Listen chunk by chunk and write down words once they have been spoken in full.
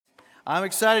I'm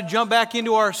excited to jump back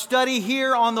into our study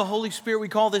here on the Holy Spirit. We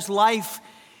call this life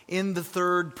in the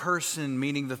third person,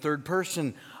 meaning the third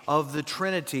person of the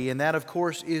Trinity. And that, of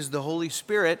course, is the Holy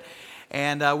Spirit.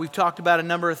 And we've talked about a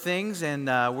number of things, and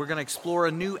we're going to explore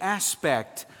a new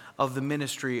aspect of the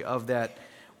ministry of that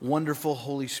wonderful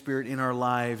Holy Spirit in our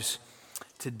lives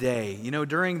today. You know,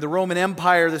 during the Roman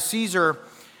Empire,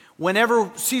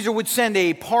 whenever Caesar would send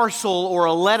a parcel or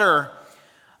a letter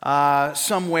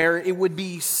somewhere, it would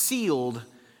be sealed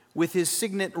with his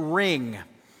signet ring.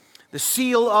 The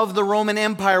seal of the Roman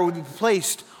Empire would be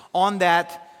placed on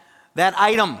that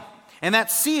item. And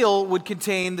that seal would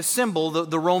contain the symbol,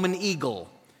 the Roman eagle.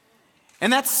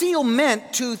 And that seal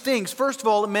meant two things. First of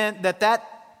all, it meant that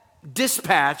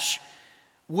dispatch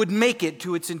would make it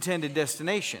to its intended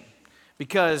destination,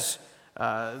 because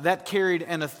that carried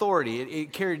an authority.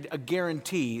 It carried a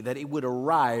guarantee that it would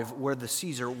arrive where the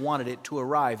Caesar wanted it to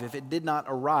arrive. If it did not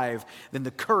arrive, then the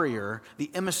courier,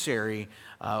 the emissary,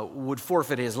 would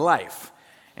forfeit his life.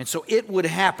 And so it would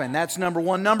happen. That's number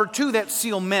one. Number two, that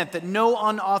seal meant that no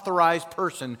unauthorized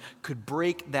person could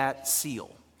break that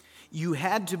seal. You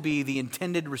had to be the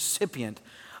intended recipient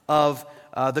of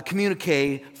the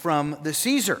communique from the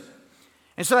Caesar.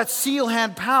 And so that seal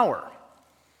had power.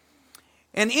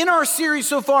 And in our series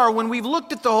so far, when we've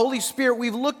looked at the Holy Spirit,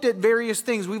 we've looked at various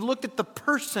things. We've looked at the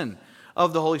person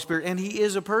of the Holy Spirit, and He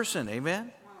is a person,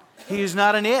 amen? He is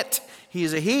not an it, He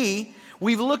is a He.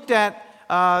 We've looked at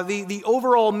the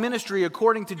overall ministry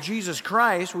according to Jesus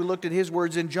Christ. We looked at His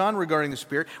words in John regarding the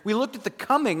Spirit. We looked at the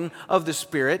coming of the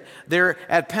Spirit there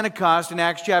at Pentecost in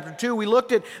Acts chapter 2. We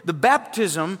looked at the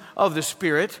baptism of the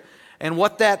Spirit and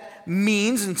what that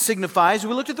means and signifies.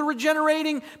 We looked at the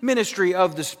regenerating ministry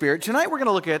of the Spirit. Tonight we're going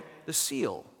to look at the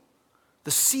seal, the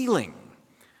sealing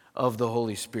of the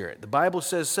Holy Spirit. The Bible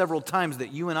says several times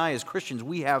that you and I as Christians,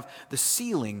 we have the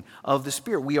sealing of the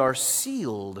Spirit. We are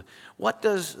sealed. What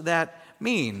does that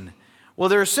mean? Well,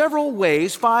 there are several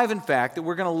ways, 5 in fact, that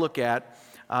we're going to look at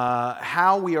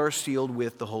how we are sealed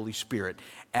with the Holy Spirit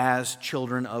as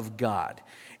children of God.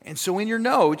 And so in your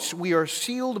notes, we are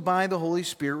sealed by the Holy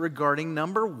Spirit regarding,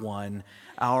 number 1,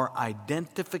 our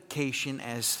identification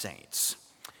as saints.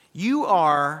 You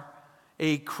are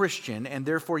a Christian, and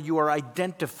therefore you are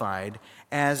identified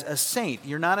as a saint.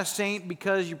 You're not a saint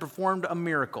because you performed a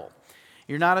miracle.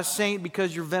 You're not a saint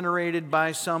because you're venerated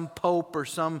by some pope or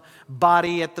some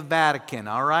body at the Vatican,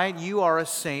 all right? You are a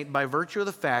saint by virtue of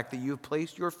the fact that you have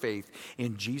placed your faith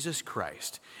in Jesus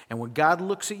Christ. And when God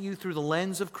looks at you through the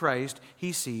lens of Christ,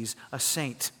 He sees a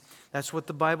saint. That's what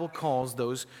the Bible calls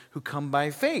those who come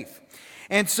by faith.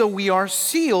 And so we are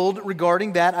sealed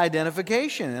regarding that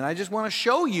identification. And I just want to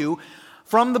show you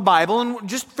from the Bible, and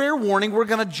just fair warning, we're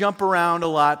going to jump around a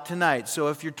lot tonight. So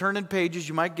if you're turning pages,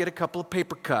 you might get a couple of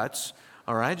paper cuts.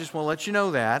 All right, just want to let you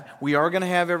know that. We are going to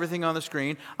have everything on the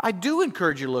screen. I do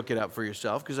encourage you to look it up for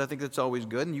yourself, because I think that's always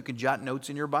good, and you can jot notes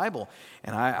in your Bible.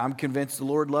 And I'm convinced the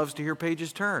Lord loves to hear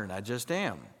pages turn. I just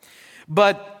am.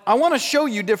 But I want to show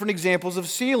you different examples of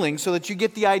sealing so that you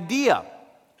get the idea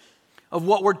of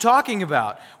what we're talking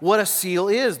about, what a seal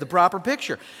is, the proper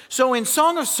picture. So in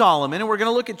Song of Solomon, and we're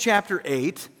going to look at chapter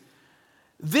 8,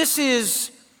 this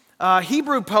is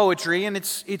Hebrew poetry, and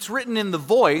it's written in the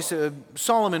voice,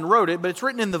 Solomon wrote it, but it's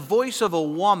written in the voice of a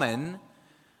woman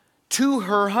to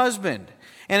her husband.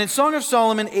 And in Song of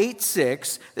Solomon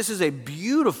 8:6, this is a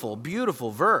beautiful, beautiful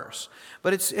verse,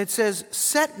 but it says,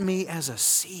 "Set me as a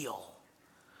seal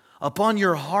upon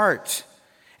your heart,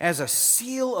 as a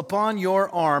seal upon your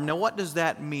arm." Now, what does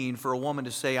that mean for a woman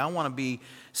to say, I want to be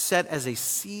set as a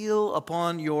seal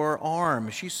upon your arm?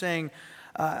 She's saying,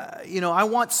 I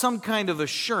want some kind of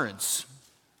assurance,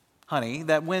 honey,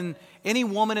 that when any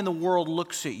woman in the world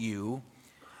looks at you,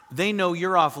 they know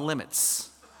you're off limits.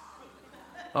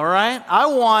 All right? I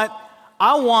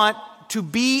want to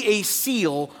be a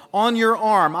seal on your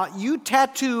arm. You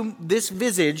tattoo this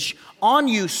visage on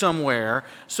you somewhere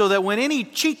so that when any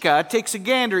chica takes a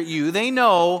gander at you, they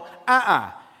know,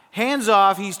 hands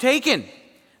off, he's taken.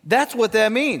 That's what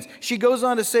that means. She goes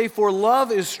on to say, "For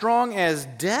love is strong as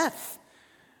death."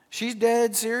 She's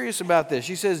dead serious about this.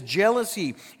 She says,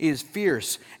 "Jealousy is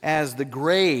fierce as the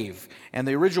grave." And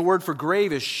the original word for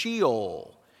grave is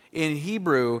Sheol in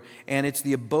Hebrew, and it's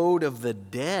the abode of the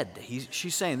dead.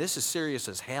 She's saying this is serious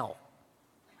as hell.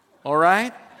 All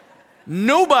right?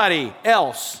 Nobody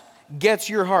else gets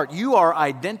your heart. You are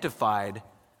identified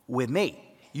with me.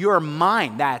 You're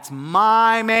mine. That's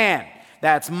my man.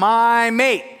 That's my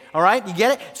mate. All right, you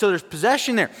get it? So there's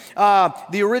possession there.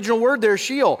 The original word there is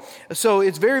Sheol. So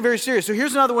it's very, very serious. So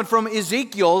here's another one from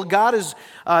Ezekiel. God is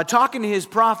talking to his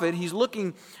prophet. He's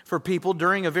looking for people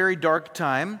during a very dark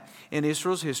time. in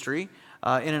Israel's history,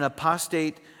 in an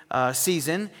apostate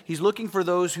season. He's looking for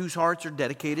those whose hearts are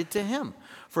dedicated to him.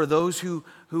 For those who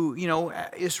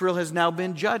Israel has now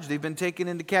been judged. They've been taken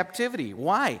into captivity.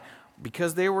 Why?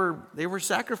 Because they were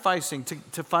sacrificing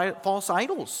to false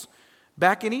idols.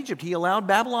 Back in Egypt, he allowed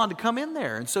Babylon to come in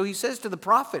there. And so he says to the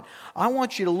prophet, I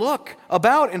want you to look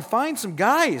about and find some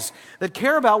guys that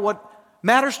care about what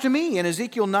matters to me. In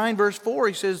Ezekiel 9, verse 4,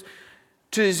 he says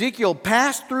to Ezekiel,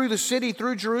 pass through the city,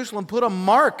 through Jerusalem, put a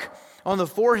mark on the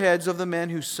foreheads of the men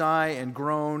who sigh and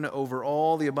groan over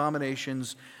all the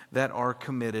abominations that are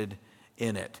committed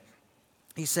in it.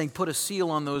 He's saying, put a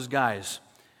seal on those guys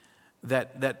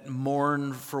that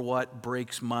mourn for what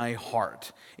breaks my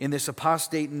heart. In this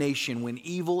apostate nation, when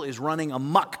evil is running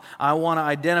amok, I want to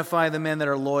identify the men that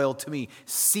are loyal to me.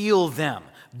 Seal them.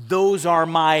 Those are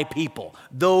my people.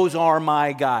 Those are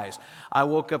my guys. I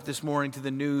woke up this morning to the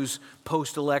news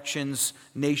post-elections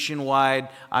nationwide.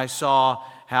 I saw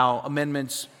how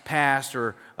amendments passed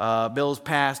or bills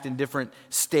passed in different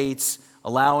states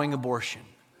allowing abortion.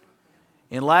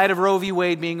 In light of Roe v.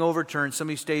 Wade being overturned, some of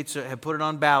these states have put it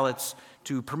on ballots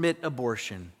to permit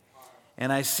abortion.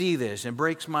 And I see this, and it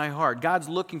breaks my heart. God's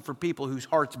looking for people whose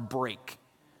hearts break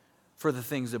for the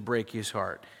things that break his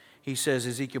heart. He says,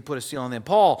 Ezekiel put a seal on them.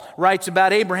 Paul writes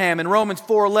about Abraham in Romans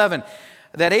 4:11,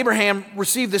 that Abraham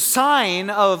received the sign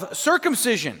of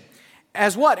circumcision.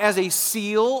 As what? As a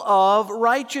seal of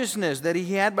righteousness that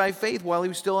he had by faith while he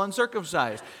was still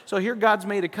uncircumcised. So here God's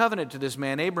made a covenant to this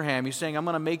man, Abraham. He's saying, I'm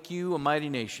going to make you a mighty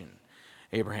nation,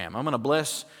 Abraham. I'm going to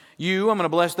bless you. I'm going to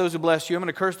bless those who bless you. I'm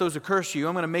going to curse those who curse you.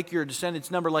 I'm going to make your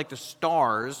descendants number like the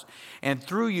stars. And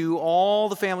through you, all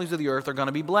the families of the earth are going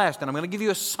to be blessed. And I'm going to give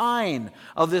you a sign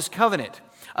of this covenant,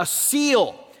 a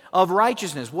seal of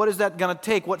righteousness. What is that going to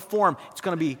take? What form? It's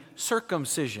going to be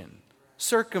circumcision.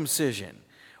 Circumcision.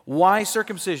 Why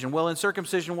circumcision? Well, in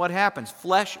circumcision, what happens?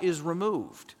 Flesh is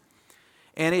removed.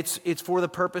 And it's for the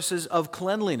purposes of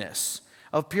cleanliness,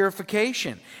 of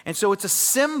purification. And so it's a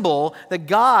symbol that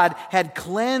God had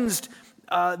cleansed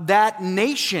that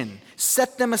nation,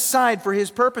 set them aside for his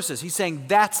purposes. He's saying,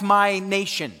 that's my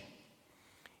nation.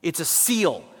 It's a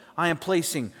seal I am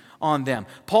placing on them.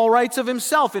 Paul writes of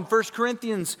himself in 1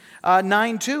 Corinthians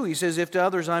 9:2. He says, if to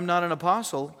others I'm not an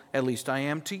apostle, at least I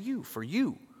am to you, for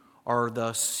you are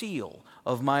the seal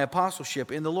of my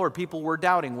apostleship in the Lord. People were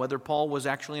doubting whether Paul was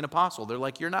actually an apostle. They're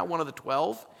like, you're not one of the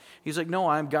 12? He's like, no,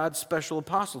 I'm God's special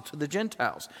apostle to the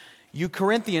Gentiles. You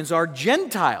Corinthians are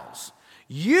Gentiles.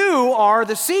 You are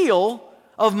the seal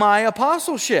of my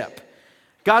apostleship.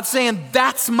 God's saying,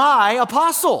 that's my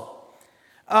apostle.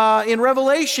 In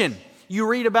Revelation, you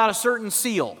read about a certain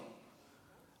seal.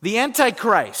 The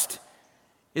Antichrist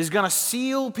is going to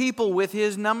seal people with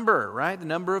his number, right? The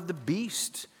number of the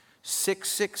beast.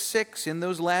 666 in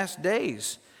those last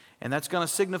days. And that's going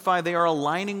to signify they are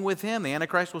aligning with him. The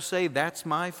Antichrist will say, that's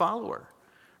my follower.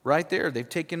 Right there, they've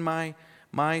taken my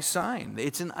sign.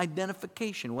 It's an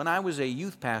identification. When I was a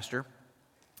youth pastor,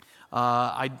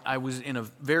 I was in a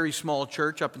very small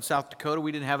church up in South Dakota.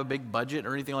 We didn't have a big budget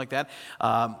or anything like that.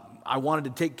 I wanted to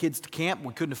take kids to camp.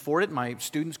 We couldn't afford it. My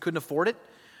students couldn't afford it.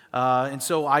 And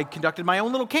so I conducted my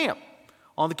own little camp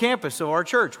on the campus of our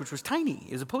church, which was tiny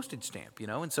as a postage stamp,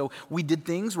 And so we did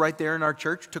things right there in our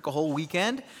church. Took a whole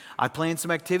weekend. I planned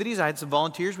some activities. I had some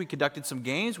volunteers. We conducted some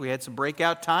games. We had some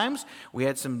breakout times. We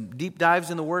had some deep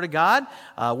dives in the Word of God.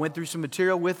 Went through some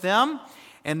material with them.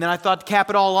 And then I thought to cap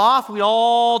it all off, we'd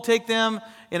all take them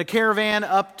in a caravan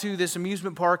up to this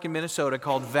amusement park in Minnesota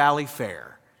called Valley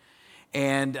Fair.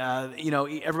 And,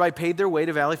 everybody paid their way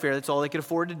to Valley Fair. That's all they could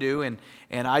afford to do. And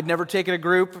I'd never taken a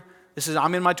group.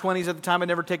 I'm in my 20s at the time. I'd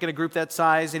never taken a group that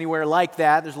size anywhere like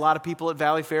that. There's a lot of people at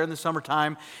Valley Fair in the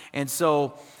summertime. And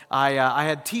so I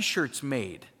had T-shirts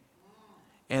made.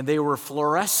 And they were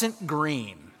fluorescent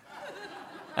green.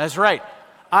 That's right.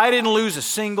 I didn't lose a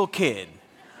single kid.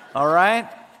 All right?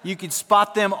 You could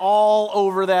spot them all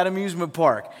over that amusement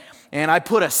park. And I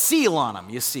put a seal on them,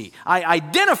 you see. I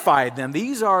identified them.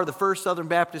 These are the First Southern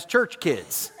Baptist Church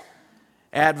kids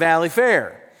at Valley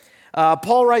Fair.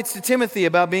 Paul writes to Timothy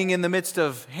about being in the midst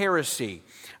of heresy.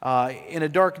 In a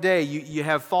dark day, you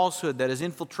have falsehood that has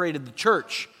infiltrated the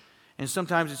church. And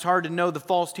sometimes it's hard to know the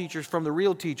false teachers from the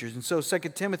real teachers. And so 2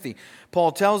 Timothy,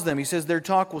 Paul tells them, he says, their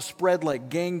talk will spread like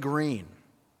gangrene.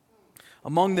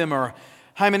 Among them are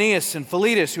Hymenaeus and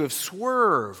Philetus, who have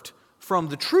swerved from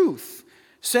the truth,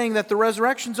 saying that the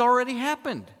resurrection's already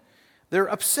happened. They're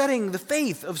upsetting the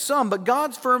faith of some, but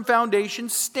God's firm foundation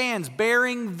stands,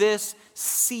 bearing this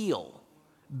seal.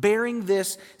 Bearing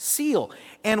this seal.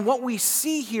 And what we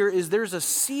see here is there's a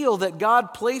seal that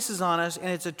God places on us, and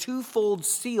it's a twofold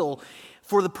seal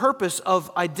for the purpose of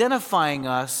identifying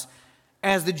us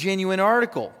as the genuine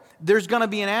article. There's going to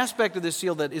be an aspect of this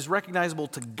seal that is recognizable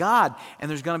to God,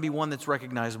 and there's going to be one that's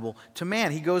recognizable to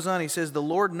man. He goes on, he says, the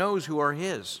Lord knows who are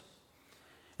his.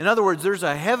 In other words, there's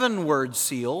a heavenward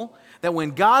seal that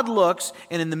when God looks,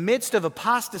 and in the midst of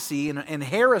apostasy and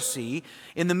heresy,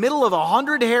 in the middle of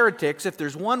 100 heretics, if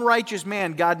there's one righteous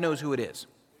man, God knows who it is.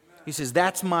 He says,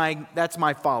 that's my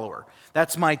follower.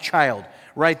 That's my child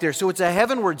right there. So it's a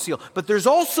heavenward seal. But there's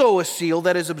also a seal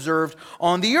that is observed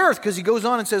on the earth, because he goes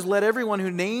on and says, let everyone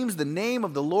who names the name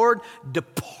of the Lord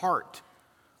depart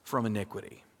from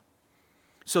iniquity.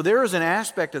 So there is an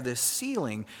aspect of this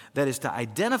sealing that is to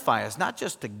identify us, not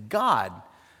just to God,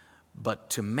 but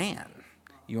to man,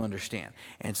 you understand.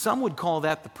 And some would call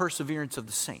that the perseverance of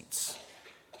the saints,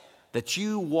 that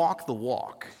you walk the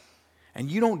walk and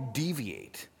you don't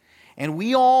deviate. And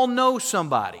we all know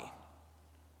somebody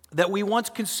that we once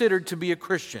considered to be a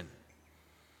Christian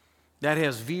that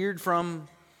has veered from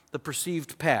the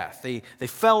perceived path. They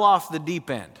fell off the deep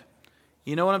end.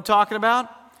 You know what I'm talking about?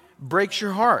 Breaks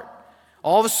your heart.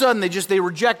 All of a sudden they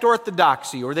reject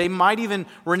orthodoxy, or they might even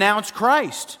renounce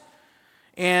Christ.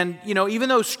 And, even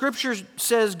though Scripture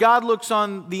says God looks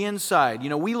on the inside,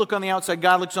 we look on the outside,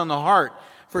 God looks on the heart.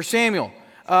 For Samuel,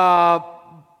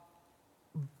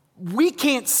 we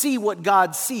can't see what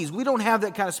God sees. We don't have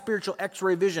that kind of spiritual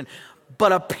x-ray vision.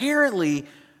 But apparently,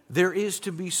 there is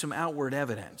to be some outward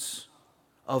evidence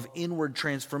of inward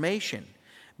transformation.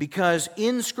 Because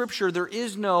in Scripture, there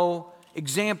is no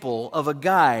example of a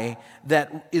guy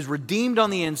that is redeemed on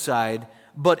the inside,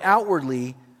 but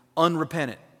outwardly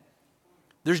unrepentant.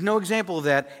 There's no example of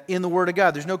that in the Word of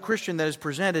God. There's no Christian that is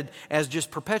presented as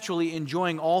just perpetually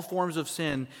enjoying all forms of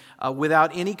sin without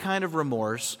any kind of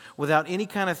remorse, without any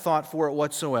kind of thought for it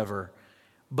whatsoever,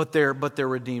 but they're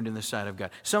redeemed in the sight of God.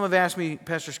 Some have asked me,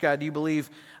 Pastor Scott, do you believe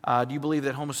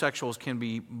that homosexuals can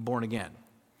be born again?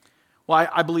 Well,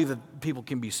 I believe that people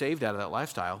can be saved out of that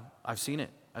lifestyle. I've seen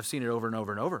it. I've seen it over and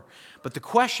over and over. But the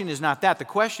question is not that. The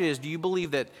question is, do you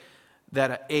believe that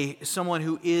someone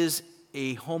who is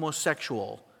a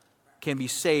homosexual can be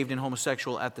saved and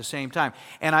homosexual at the same time?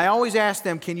 And I always ask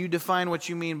them, can you define what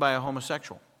you mean by a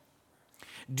homosexual?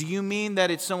 Do you mean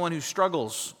that it's someone who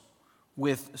struggles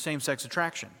with same-sex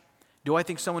attraction? Do I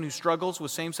think someone who struggles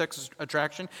with same-sex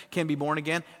attraction can be born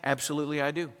again? Absolutely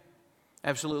I do.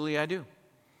 Absolutely I do.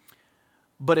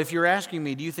 But if you're asking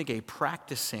me, do you think a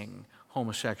practicing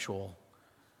homosexual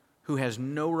who has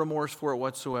no remorse for it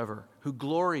whatsoever, who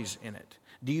glories in it,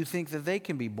 do you think that they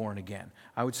can be born again?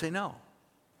 I would say no.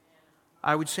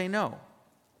 I would say no.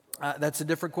 That's a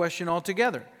different question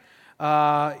altogether.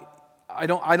 I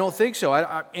don't think so.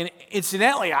 And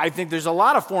incidentally, I think there's a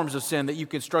lot of forms of sin that you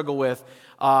can struggle with,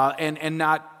 and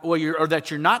not, or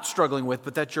that you're not struggling with,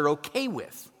 but that you're okay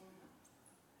with.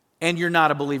 And you're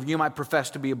not a believer. You might profess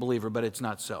to be a believer, but it's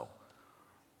not so.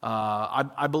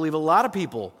 I believe a lot of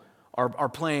people are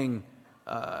playing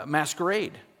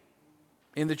masquerade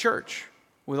in the church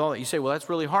with all that. You say, well, that's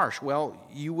really harsh. Well,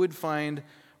 you would find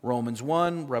Romans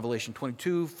 1, Revelation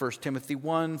 22, 1 Timothy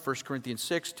 1, 1 Corinthians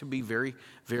 6 to be very,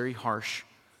 very harsh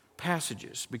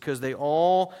passages, because they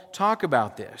all talk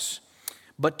about this.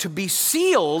 But to be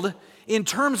sealed in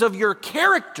terms of your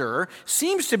character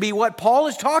seems to be what Paul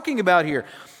is talking about here.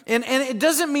 And it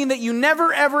doesn't mean that you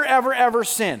never, ever, ever, ever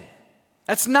sin.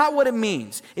 That's not what it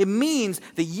means. It means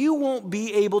that you won't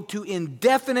be able to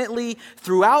indefinitely,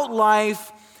 throughout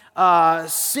life,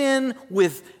 sin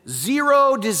with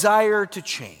zero desire to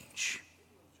change.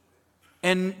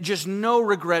 And just no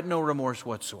regret, no remorse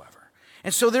whatsoever.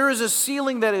 And so there is a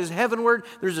sealing that is heavenward.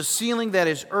 There's a sealing that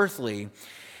is earthly.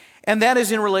 And that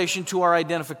is in relation to our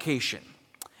identification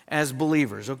as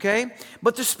believers, okay?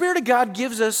 But the Spirit of God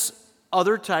gives us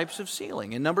other types of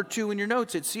sealing. And number 2 in your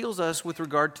notes, it seals us with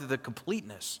regard to the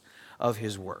completeness of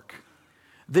His work.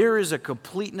 There is a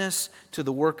completeness to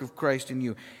the work of Christ in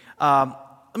you.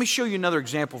 Let me show you another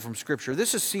example from Scripture.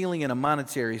 This is sealing in a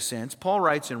monetary sense. Paul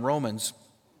writes in Romans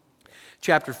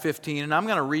chapter 15, and I'm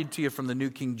going to read to you from the New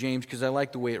King James because I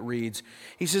like the way it reads.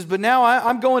 He says, but now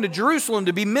I'm going to Jerusalem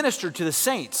to be ministered to the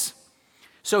saints.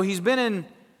 So he's writing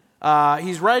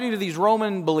to these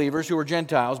Roman believers who are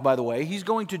Gentiles, by the way. He's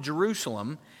going to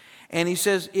Jerusalem, and he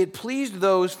says, it pleased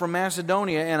those from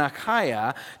Macedonia and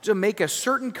Achaia to make a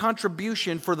certain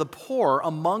contribution for the poor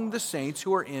among the saints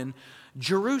who are in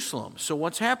Jerusalem. So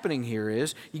what's happening here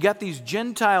is you got these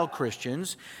Gentile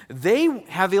Christians. They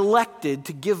have elected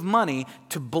to give money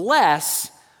to bless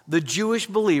the Jewish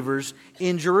believers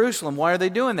in Jerusalem. Why are they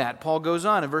doing that? Paul goes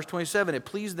on in verse 27, it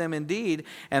pleased them indeed,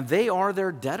 and they are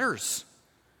their debtors.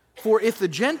 For if the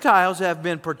Gentiles have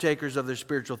been partakers of their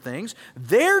spiritual things,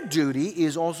 their duty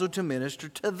is also to minister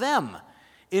to them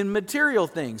in material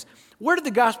things. Where did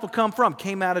the gospel come from?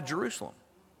 Came out of Jerusalem.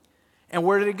 And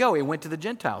where did it go? It went to the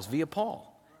Gentiles via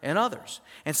Paul and others.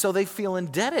 And so they feel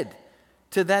indebted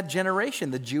to that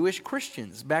generation, the Jewish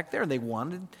Christians back there. They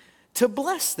wanted to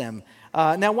bless them.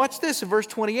 Now watch this in verse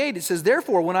 28. It says,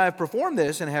 therefore, when I have performed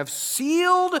this and have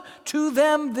sealed to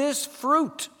them this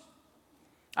fruit,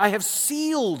 I have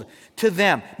sealed to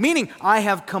them, meaning I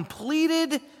have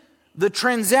completed the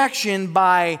transaction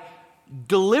by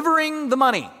delivering the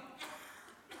money.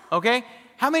 Okay?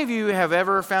 How many of you have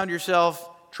ever found yourself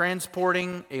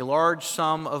transporting a large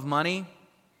sum of money,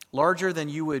 larger than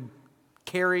you would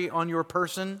carry on your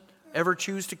person, ever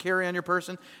choose to carry on your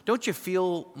person? Don't you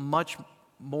feel much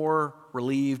more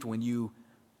relieved when you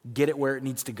get it where it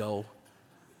needs to go?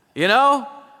 You know?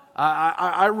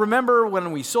 I remember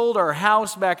when we sold our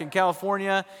house back in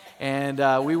California,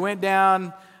 and we went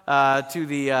down to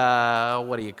the,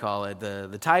 what do you call it,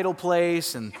 the title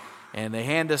place, and they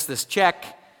hand us this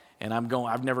check, and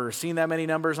I've never seen that many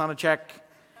numbers on a check,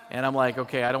 and I'm like,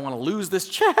 okay, I don't want to lose this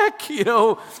check, you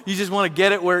know, you just want to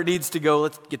get it where it needs to go.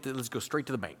 Let's go straight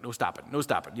to the bank. No stopping,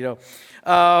 you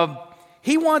know.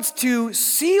 He wants to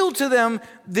seal to them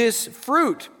this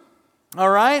fruit. All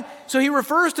right? So he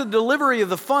refers to the delivery of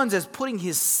the funds as putting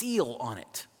his seal on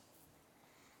it.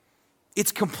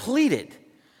 It's completed.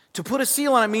 To put a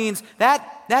seal on it means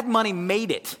that money made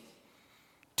it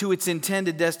to its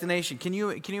intended destination. Can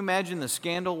you imagine the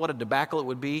scandal, what a debacle it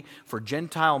would be for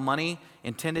Gentile money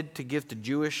intended to give to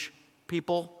Jewish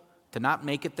people to not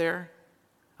make it there?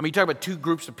 I mean, you talk about two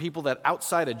groups of people that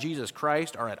outside of Jesus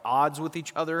Christ are at odds with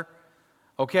each other.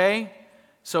 Okay?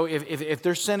 So if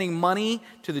they're sending money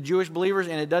to the Jewish believers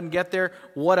and it doesn't get there,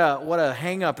 what a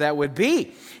hang-up that would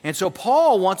be. And so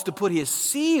Paul wants to put his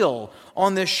seal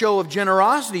on this show of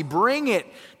generosity, bring it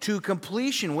to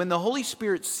completion. When the Holy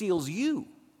Spirit seals you,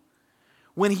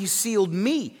 when he sealed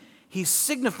me, he's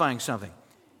signifying something.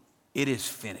 It is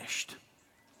finished.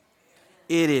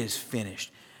 It is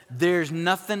finished. There's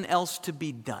nothing else to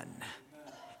be done.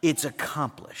 It's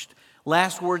accomplished.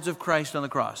 Last words of Christ on the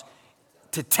cross.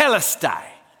 Tetelestai.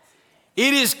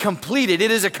 It is completed.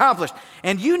 It is accomplished.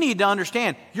 And you need to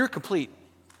understand, you're complete.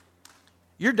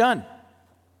 You're done.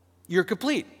 You're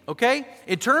complete, okay?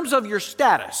 In terms of your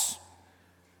status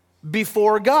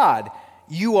before God,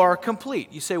 you are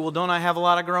complete. You say, well, don't I have a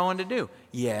lot of growing to do?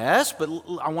 Yes, but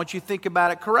I want you to think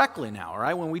about it correctly now, all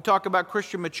right? When we talk about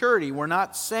Christian maturity, we're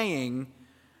not saying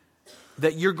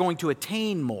that you're going to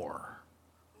attain more,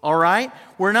 all right?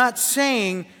 We're not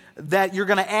saying that you're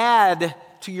going to add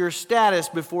to your status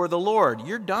before the Lord.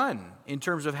 You're done in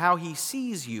terms of how he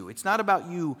sees you. It's not about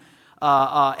you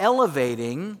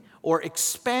elevating or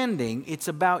expanding. It's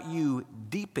about you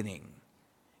deepening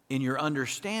in your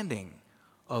understanding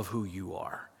of who you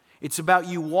are. It's about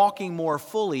you walking more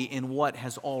fully in what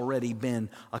has already been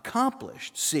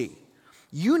accomplished. See,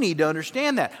 you need to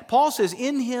understand that. Paul says,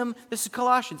 in him, this is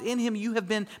Colossians, in him you have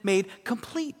been made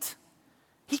complete.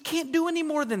 He can't do any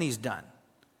more than he's done.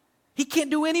 He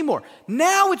can't do any more.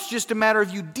 Now it's just a matter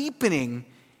of you deepening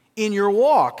in your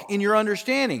walk, in your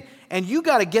understanding. And you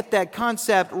got to get that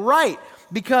concept right,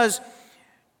 because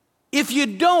if you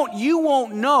don't, you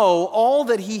won't know all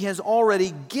that he has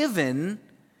already given,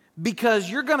 because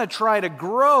you're going to try to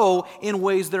grow in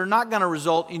ways that are not going to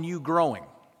result in you growing.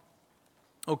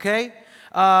 Okay?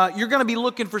 You're going to be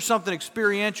looking for something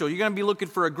experiential. You're going to be looking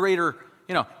for a greater,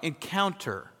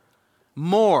 encounter.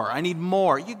 More. I need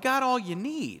more. You got all you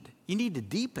need. You need to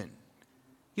deepen.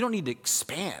 You don't need to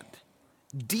expand.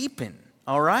 Deepen,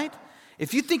 all right?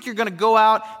 If you think you're going to go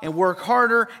out and work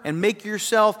harder and make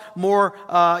yourself more,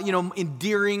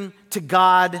 endearing to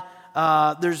God,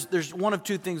 there's one of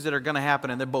two things that are going to happen,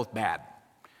 and they're both bad.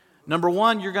 Number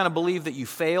one, you're going to believe that you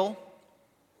fail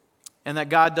and that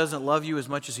God doesn't love you as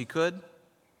much as he could.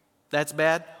 That's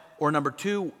bad. Or number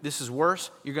two, this is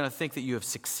worse, you're going to think that you have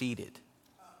succeeded.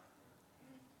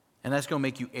 And that's going to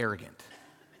make you arrogant.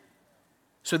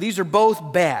 So these are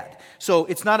both bad. So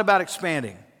it's not about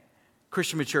expanding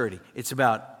Christian maturity. It's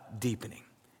about deepening.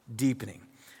 Deepening.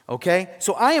 Okay?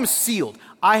 So I am sealed.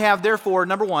 I have, therefore,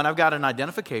 number one, I've got an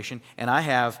identification, and I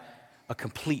have a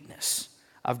completeness.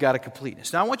 I've got a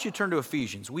completeness. Now I want you to turn to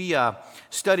Ephesians. We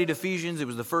studied Ephesians. It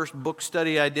was the first book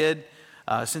study I did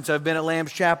since I've been at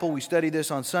Lamb's Chapel. We studied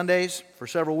this on Sundays for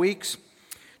several weeks.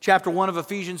 Chapter 1 of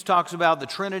Ephesians talks about the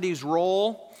Trinity's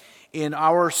role in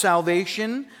our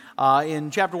salvation. In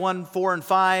chapter 1, 4, and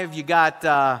 5, you got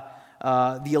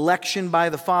the election by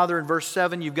the Father in verse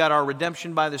 7. You've got our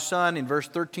redemption by the Son. In verse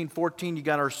 13, 14, you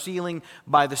got our sealing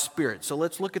by the Spirit. So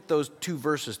let's look at those two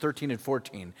verses, 13 and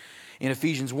 14. In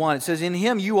Ephesians 1, it says, "In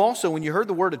him you also, when you heard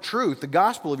the word of truth, the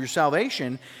gospel of your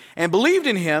salvation, and believed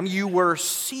in him, you were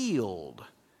sealed."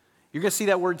 You're going to see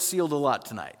that word sealed a lot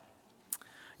tonight.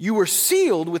 You were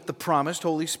sealed with the promised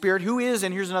Holy Spirit, who is,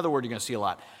 and here's another word you're going to see a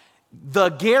lot, the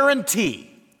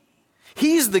guarantee.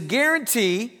 He's the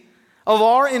guarantee of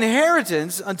our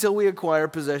inheritance until we acquire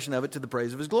possession of it to the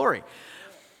praise of his glory.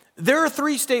 There are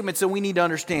three statements that we need to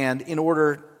understand in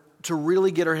order to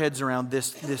really get our heads around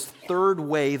this third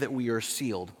way that we are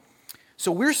sealed.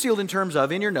 So we're sealed in terms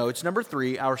of, in your notes, number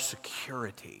 3, our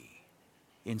security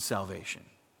in salvation.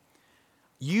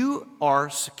 You are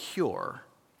secure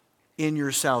in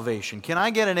your salvation. Can I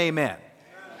get an amen?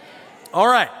 Amen. All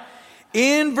right.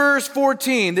 In verse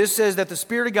 14, this says that the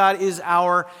Spirit of God is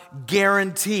our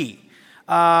guarantee.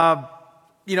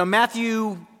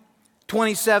 Matthew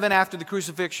 27, after the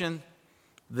crucifixion,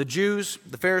 the Jews,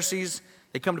 the Pharisees,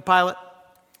 they come to Pilate.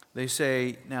 They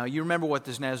say, now you remember what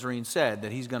this Nazarene said,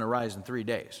 that he's going to rise in 3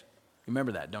 days. You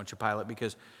remember that, don't you, Pilate?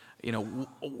 Because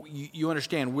you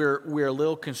understand, we're a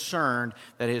little concerned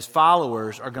that his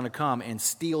followers are going to come and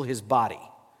steal his body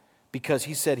because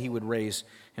he said he would raise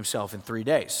himself in 3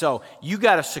 days. So you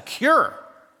got to secure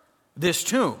this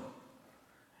tomb.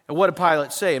 And what did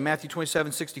Pilate say? In Matthew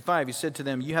 27, 65, he said to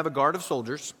them, "You have a guard of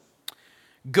soldiers.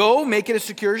 Go, make it as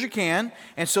secure as you can."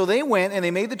 And so they went and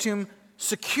they made the tomb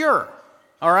secure.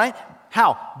 All right?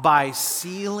 How? By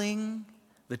sealing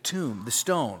the tomb, the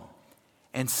stone,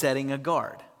 and setting a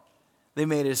guard. They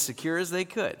made it as secure as they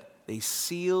could. They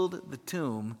sealed the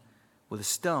tomb with a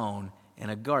stone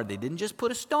and a guard. They didn't just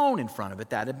put a stone in front of it.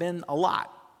 That had been a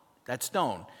lot. That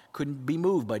stone couldn't be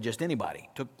moved by just anybody.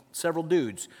 Took several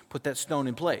dudes, put that stone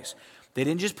in place. They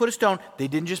didn't just put a stone. They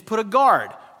didn't just put a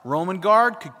guard. Roman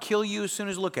guard could kill you as soon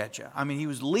as look at you. I mean, he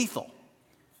was lethal.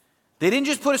 They didn't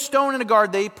just put a stone and a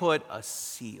guard. They put a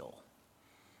seal.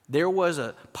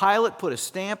 Pilate put a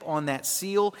stamp on that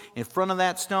seal in front of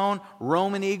that stone,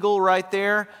 Roman eagle right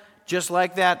there, just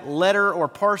like that letter or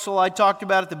parcel I talked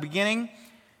about at the beginning.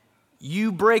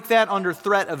 You break that under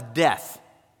threat of death.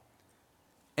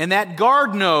 And that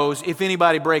guard knows if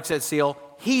anybody breaks that seal,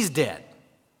 he's dead.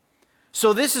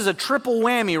 So this is a triple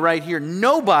whammy right here.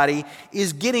 Nobody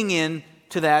is getting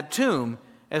into that tomb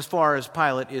as far as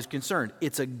Pilate is concerned.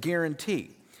 It's a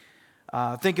guarantee.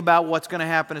 Think about what's going to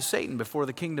happen to Satan before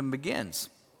the kingdom begins.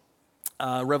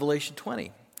 Revelation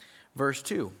 20, verse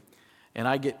 2. And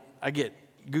I get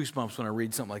goosebumps when I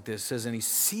read something like this. It says, "And he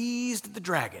seized the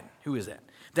dragon." Who is that?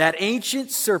 "That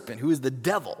ancient serpent who is the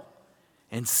devil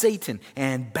and Satan,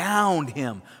 and bound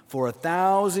him for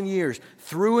 1,000 years,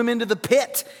 threw him into the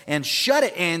pit and shut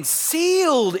it and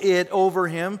sealed it over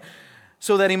him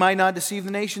so that he might not deceive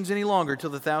the nations any longer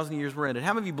till the 1,000 years were ended."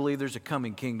 How many of you believe there's a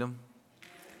coming kingdom?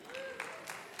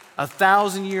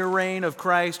 1,000-year reign of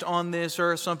Christ on this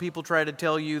earth. Some people try to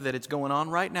tell you that it's going on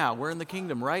right now. We're in the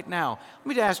kingdom right now.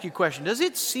 Let me ask you a question. Does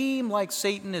it seem like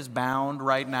Satan is bound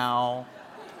right now?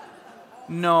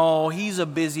 No, he's a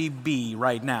busy bee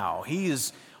right now. He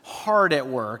is hard at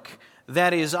work.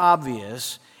 That is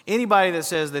obvious. Anybody that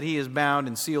says that he is bound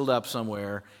and sealed up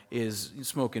somewhere is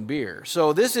smoking beer.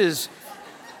 So this is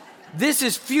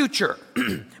future.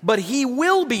 But he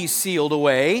will be sealed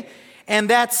away. And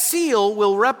that seal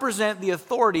will represent the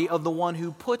authority of the one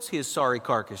who puts his sorry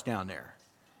carcass down there.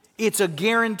 It's a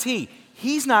guarantee.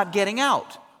 He's not getting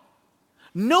out.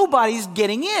 Nobody's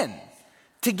getting in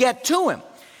to get to him.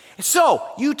 So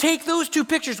you take those two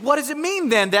pictures. What does it mean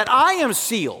then that I am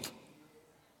sealed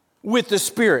with the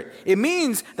Spirit? It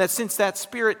means that since that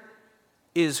Spirit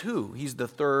is who? He's the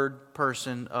third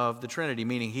person of the Trinity,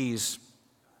 meaning he's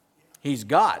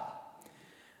God.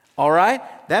 All right?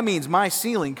 That means my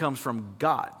sealing comes from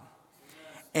God.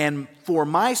 And for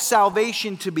my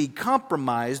salvation to be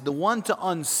compromised, the one to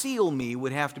unseal me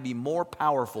would have to be more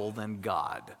powerful than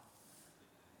God.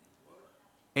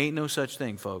 Ain't no such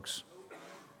thing, folks.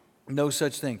 No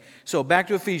such thing. So back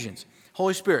to Ephesians.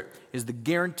 Holy Spirit is the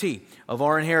guarantee of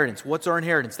our inheritance. What's our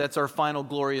inheritance? That's our final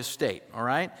glorious state. All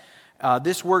right?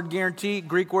 This word guarantee,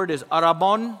 Greek word is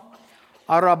arabon.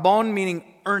 Arabon meaning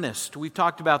earnest. We've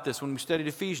talked about this when we studied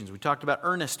Ephesians. We talked about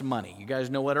earnest money. You guys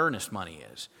know what earnest money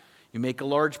is. You make a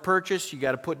large purchase, you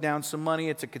got to put down some money.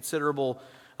 It's a considerable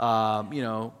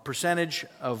percentage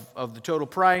of the total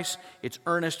price. It's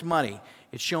earnest money.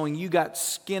 It's showing you got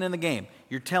skin in the game.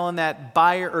 You're telling that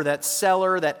buyer or that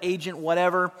seller, that agent,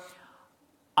 whatever,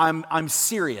 I'm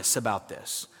serious about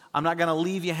this. I'm not going to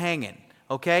leave you hanging.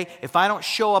 Okay? If I don't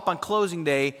show up on closing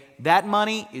day, that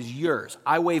money is yours.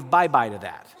 I wave bye-bye to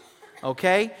that.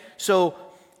 Okay? So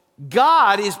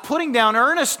God is putting down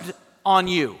earnest on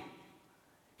you.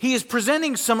 He is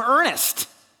presenting some earnest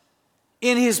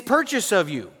in his purchase of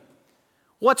you.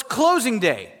 What's closing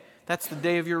day? That's the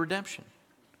day of your redemption.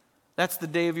 That's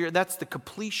the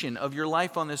completion of your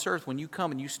life on this earth when you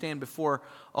come and you stand before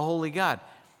a holy God.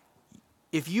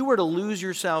 If you were to lose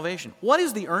your salvation, what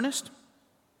is the earnest?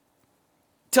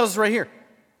 It tells us right here.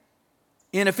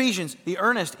 In Ephesians, the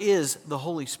earnest is the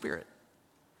Holy Spirit.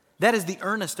 That is the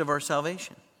earnest of our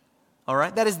salvation. All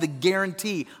right? That is the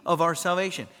guarantee of our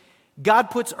salvation. God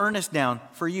puts earnest down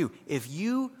for you. If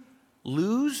you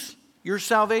lose your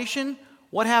salvation,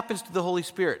 what happens to the Holy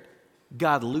Spirit?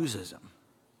 God loses him.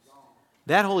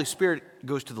 That Holy Spirit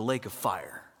goes to the lake of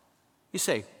fire. You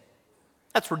say,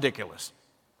 that's ridiculous.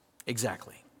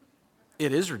 Exactly.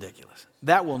 It is ridiculous.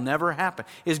 That will never happen.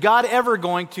 Is God ever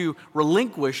going to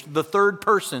relinquish the third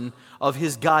person of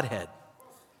his Godhead?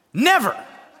 Never.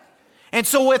 And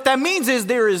so what that means is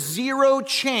there is zero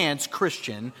chance,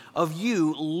 Christian, of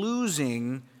you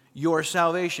losing your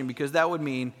salvation, because that would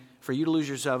mean, for you to lose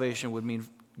your salvation would mean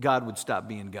God would stop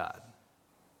being God.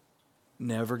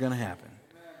 Never going to happen.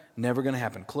 Never going to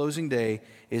happen. Closing day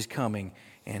is coming,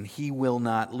 and he will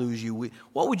not lose you.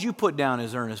 What would you put down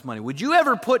as earnest money? Would you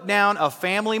ever put down a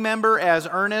family member as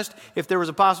earnest if there was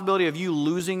a possibility of you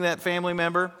losing that family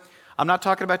member? I'm not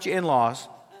talking about your in-laws.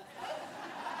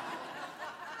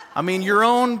 I mean your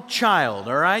own child,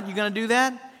 all right? You going to do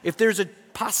that? If there's a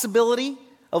possibility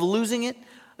of losing it?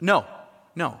 No.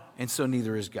 And so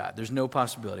neither is God. There's no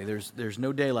possibility. There's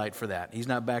no daylight for that. He's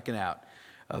not backing out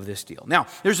of this deal. Now,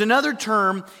 there's another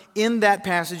term in that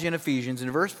passage in Ephesians in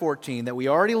verse 14 that we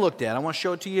already looked at. I want to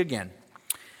show it to you again.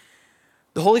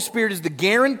 The Holy Spirit is the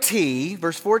guarantee,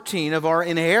 verse 14, of our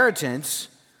inheritance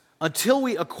until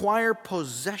we acquire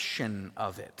possession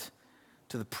of it,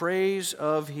 to the praise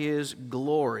of his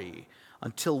glory,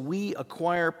 until we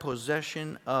acquire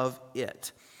possession of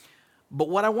it. But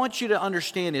what I want you to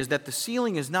understand is that the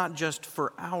sealing is not just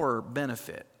for our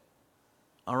benefit,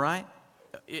 all right?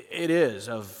 It is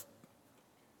of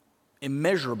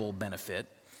immeasurable benefit,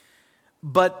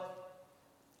 but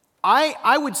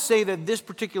I would say that this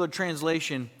particular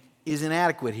translation is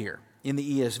inadequate here in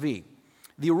the ESV.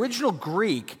 The original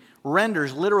Greek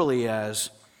renders literally as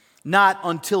not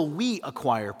until we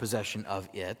acquire possession of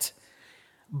it,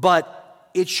 but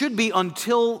it should be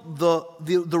until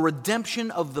the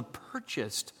redemption of the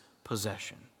purchased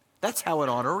possession. That's how it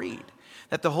ought to read.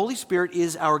 That the Holy Spirit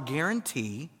is our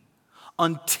guarantee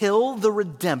until the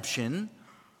redemption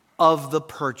of the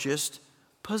purchased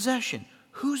possession.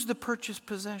 Who's the purchased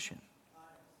possession?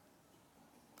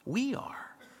 We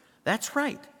are. That's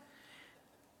right.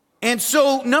 And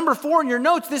so, number 4 in your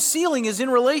notes, this sealing is in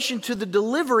relation to the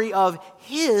delivery of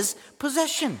his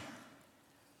possession.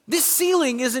 This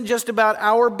sealing isn't just about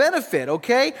our benefit,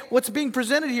 okay? What's being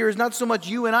presented here is not so much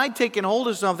you and I taking hold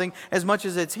of something as much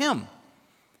as it's him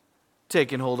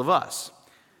taking hold of us.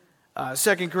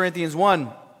 2 Corinthians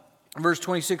 1, verse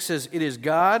 26 says, "It is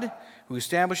God who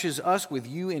establishes us with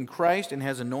you in Christ and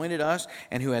has anointed us,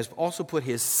 and who has also put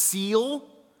his seal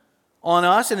on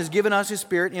us and has given us his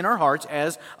Spirit in our hearts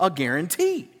as a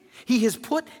guarantee." He has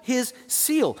put his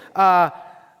seal.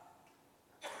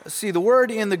 Let's see, the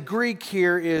word in the Greek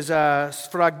here is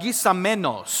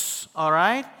sphragisamenos, all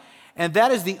right? And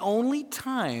that is the only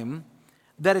time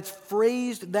that it's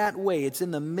phrased that way. It's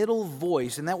in the middle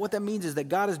voice. And what that means is that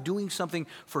God is doing something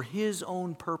for his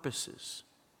own purposes.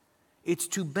 It's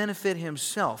to benefit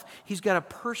himself. He's got a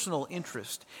personal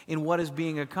interest in what is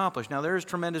being accomplished. Now, there is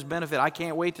tremendous benefit. I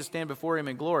can't wait to stand before him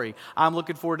in glory. I'm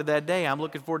looking forward to that day. I'm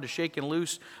looking forward to shaking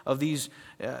loose of these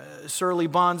surly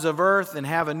bonds of earth and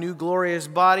have a new glorious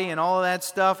body and all of that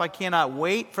stuff. I cannot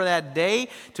wait for that day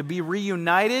to be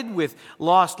reunited with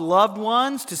lost loved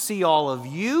ones, to see all of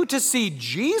you, to see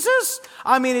Jesus.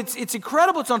 I mean, it's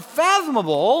incredible. It's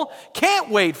unfathomable.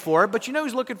 Can't wait for it. But you know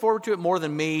who's looking forward to it more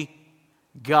than me?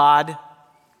 God,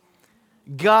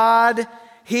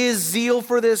 his zeal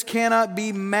for this cannot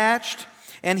be matched,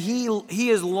 and he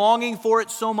is longing for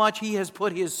it so much he has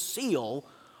put his seal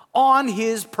on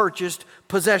his purchased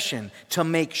possession to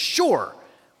make sure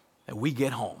that we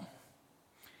get home.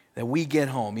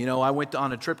 You know, I went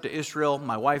on a trip to Israel,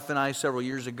 my wife and I, several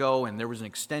years ago, and there was an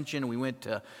extension. We went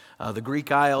to the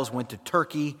Greek Isles, went to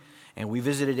Turkey, and we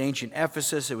visited ancient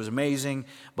Ephesus. It was amazing.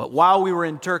 But while we were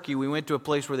in Turkey, we went to a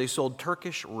place where they sold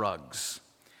Turkish rugs.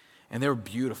 And they were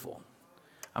beautiful.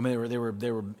 I mean, they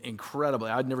were incredible.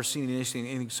 I'd never seen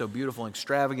anything so beautiful and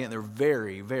extravagant. They're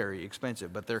very, very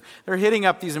expensive. But they're hitting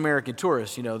up these American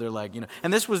tourists, you know. They're like, you know.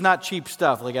 And this was not cheap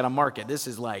stuff like at a market. This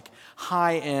is like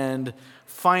high-end,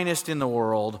 finest in the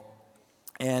world.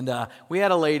 And we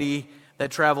had a lady that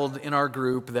traveled in our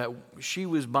group that she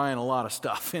was buying a lot of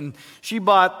stuff. And she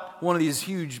bought one of these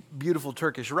huge, beautiful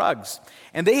Turkish rugs.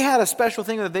 And they had a special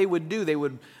thing that they would do.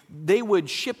 They would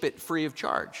ship it free of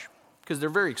charge because they're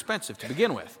very expensive to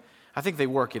begin with. I think they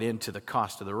work it into the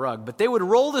cost of the rug. But they would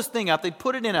roll this thing out. They'd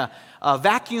put it in a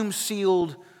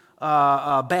vacuum-sealed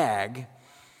bag.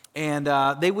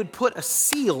 And they would put a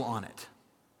seal on it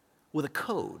with a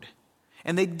code.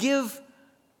 And they'd give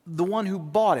the one who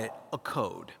bought it a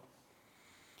code.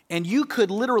 And you could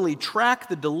literally track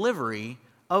the delivery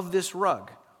of this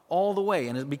rug all the way.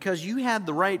 And because you had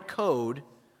the right code,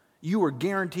 you were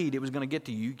guaranteed it was going to get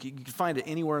to you. You could find it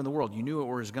anywhere in the world. You knew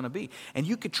where it was going to be. And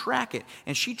you could track it.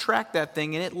 And she tracked that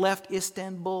thing, and it left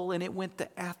Istanbul, and it went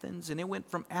to Athens, and it went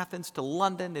from Athens to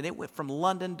London, and it went from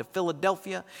London to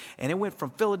Philadelphia, and it went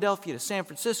from Philadelphia to San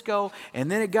Francisco, and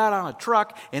then it got on a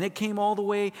truck, and it came all the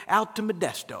way out to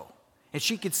Modesto. And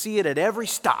she could see it at every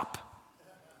stop.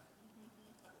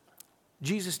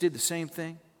 Jesus did the same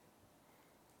thing.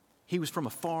 He was from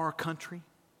a far country.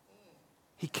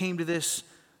 He came to this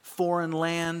foreign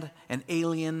land, an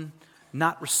alien,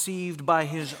 not received by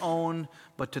his own,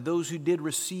 but to those who did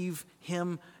receive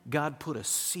him, God put a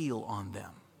seal on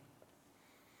them.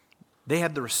 They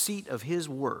had the receipt of his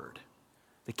word.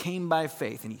 They came by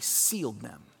faith, and he sealed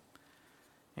them.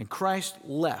 And Christ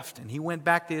left, and he went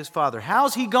back to his Father.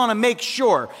 How's he going to make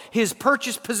sure his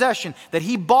purchased possession that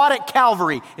he bought at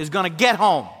Calvary is going to get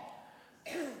home?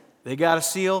 They got a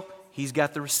seal. He's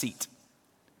got the receipt.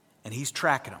 And he's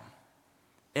tracking them.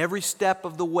 Every step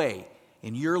of the way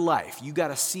in your life, you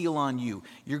got a seal on you.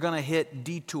 You're going to hit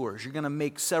detours. You're going to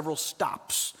make several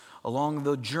stops along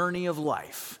the journey of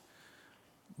life.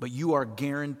 But you are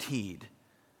guaranteed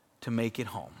to make it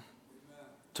home,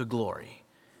 to glory.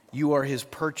 You are his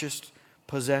purchased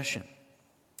possession.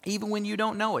 Even when you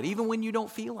don't know it, even when you don't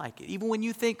feel like it, even when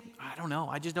you think, I don't know,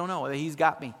 I just don't know, he's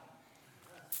got me.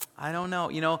 I don't know.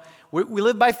 You know, we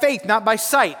live by faith, not by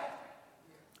sight.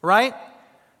 Right?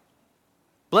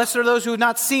 Blessed are those who have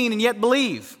not seen and yet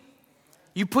believe.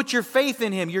 You put your faith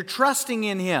in him. You're trusting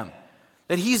in him,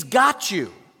 that he's got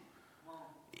you.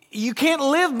 You can't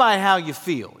live by how you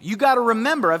feel. You got to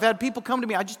remember, I've had people come to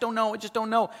me, I just don't know.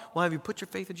 Well, have you put your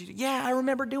faith in Jesus? Yeah, I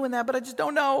remember doing that, but I just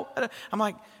don't know. I'm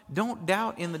like, don't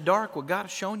doubt in the dark what God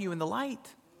has shown you in the light.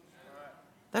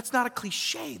 That's not a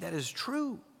cliche. That is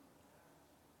true.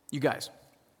 You guys,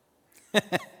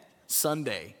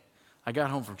 Sunday, I got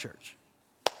home from church.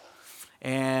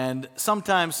 And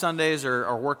sometimes Sundays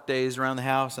are work days around the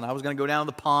house, and I was going to go down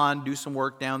to the pond, do some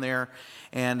work down there,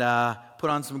 and put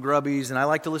on some grubbies. And I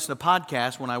like to listen to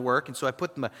podcasts when I work, and so I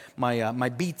put my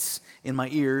Beats in my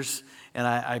ears, and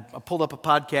I pulled up a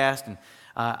podcast, and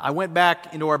I went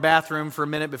back into our bathroom for a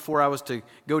minute before I was to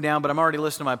go down, but I'm already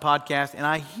listening to my podcast, and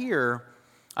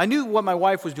I knew what my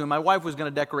wife was doing. My wife was going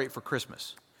to decorate for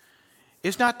Christmas.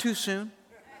 It's not too soon,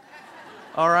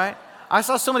 all right? I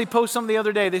saw somebody post something the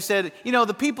other day. They said, you know,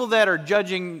 the people that are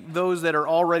judging those that are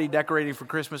already decorating for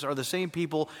Christmas are the same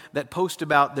people that post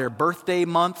about their birthday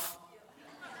month.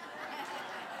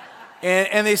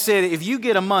 And they said, if you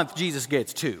get a month, Jesus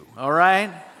gets two, all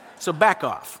right? So back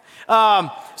off.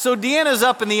 So Deanna's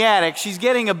up in the attic. She's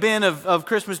getting a bin of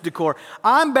Christmas decor.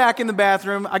 I'm back in the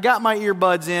bathroom. I got my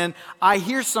earbuds in. I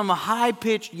hear some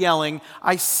high-pitched yelling.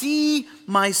 I see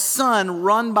my son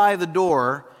run by the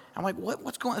door. I'm like,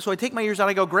 what's going on? So I take my ears out.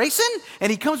 I go, Grayson? And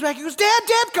he comes back. He goes, Dad,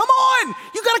 come on.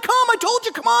 You got to come. I told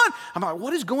you, come on. I'm like,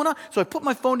 what is going on? So I put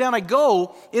my phone down. I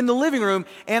go in the living room,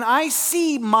 and I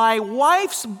see my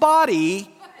wife's body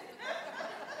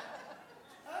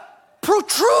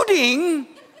protruding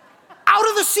out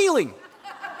of the ceiling.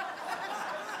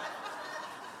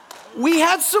 We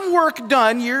had some work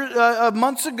done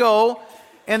months ago,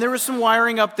 and there was some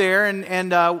wiring up there,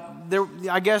 and there,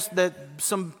 I guess that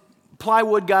some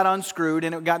plywood got unscrewed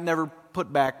and it got never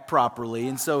put back properly.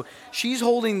 And so she's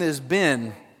holding this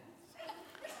bin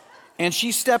and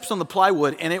she steps on the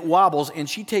plywood and it wobbles and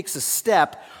she takes a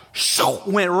step,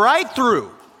 went right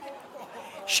through.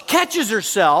 She catches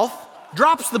herself,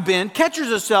 drops the bin, catches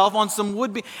herself on some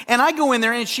wood beam, and I go in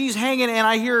there and she's hanging and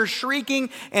I hear her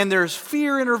shrieking and there's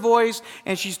fear in her voice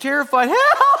and she's terrified,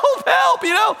 help,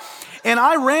 you know. And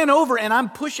I ran over and I'm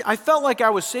pushing. I felt like I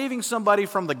was saving somebody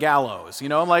from the gallows, you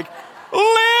know. I'm like,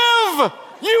 live!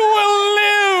 You will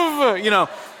live! You know,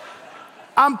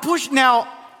 I'm pushing. Now,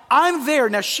 I'm there.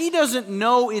 Now, she doesn't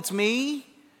know it's me.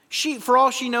 For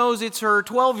all she knows, it's her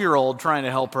 12-year-old trying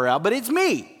to help her out. But it's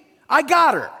me. I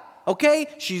got her, okay?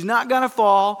 She's not going to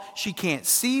fall. She can't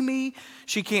see me.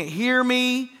 She can't hear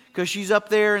me because she's up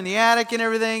there in the attic and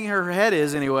everything. Her head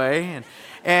is anyway.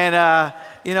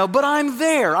 But I'm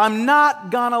there. I'm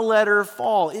not gonna let her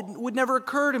fall. It would never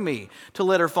occur to me to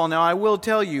let her fall. Now, I will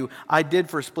tell you, I did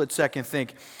for a split second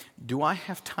think, do I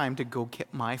have time to go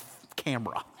get my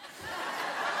camera?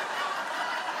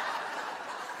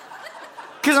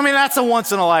 Because, that's a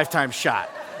once-in-a-lifetime shot.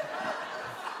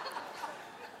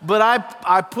 But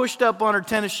I pushed up on her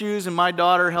tennis shoes, and my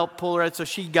daughter helped pull her out, so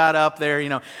she got up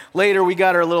there. Later, we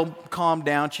got her a little calmed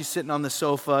down. She's sitting on the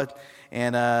sofa,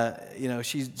 and,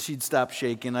 she'd stopped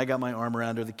shaking. I got my arm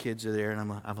around her. The kids are there, and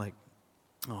I'm like,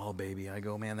 oh, baby. I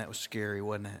go, man, that was scary,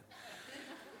 wasn't it?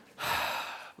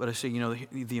 But I say,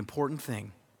 the important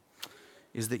thing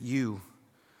is that you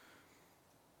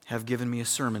have given me a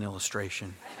sermon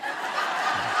illustration.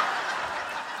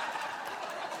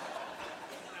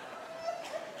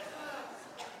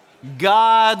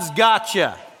 God's got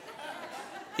you.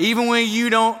 Even when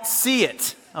you don't see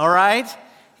it, all right?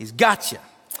 He's got you.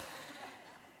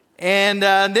 And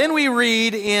then we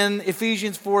read in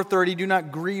Ephesians 4:30, do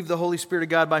not grieve the Holy Spirit of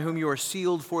God by whom you are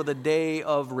sealed for the day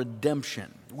of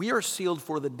redemption. We are sealed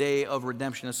for the day of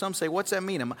redemption. And some say, what's that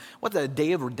mean? What's the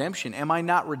day of redemption? Am I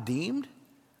not redeemed?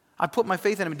 I put my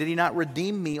faith in him. Did he not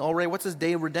redeem me already? What's this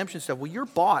day of redemption stuff? Well, you're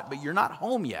bought, but you're not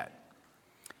home yet.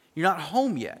 You're not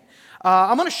home yet.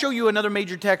 I'm going to show you another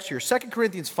major text here, 2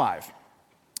 Corinthians 5.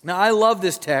 Now, I love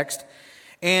this text,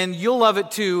 and you'll love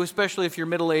it too, especially if you're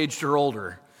middle-aged or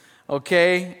older,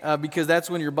 okay? Because that's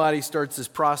when your body starts this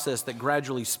process that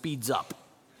gradually speeds up,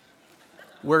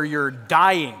 where you're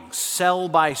dying cell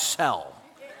by cell,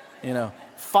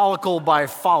 follicle by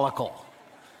follicle.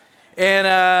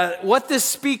 And what this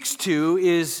speaks to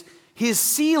is his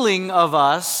sealing of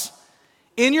us,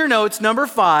 in your notes, number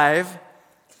 5,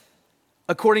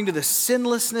 according to the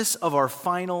sinlessness of our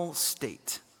final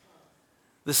state.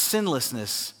 The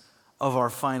sinlessness of our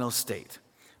final state.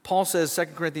 Paul says, 2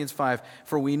 Corinthians 5,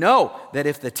 for we know that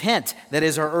if the tent, that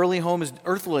is our earthly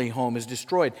home is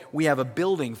destroyed, we have a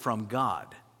building from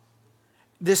God.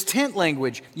 This tent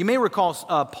language, you may recall,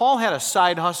 Paul had a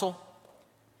side hustle.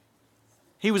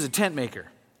 He was a tent maker.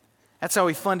 That's how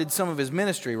he funded some of his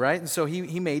ministry, right? And so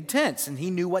he made tents, and he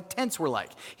knew what tents were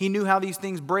like. He knew how these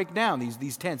things break down,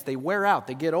 these tents. They wear out,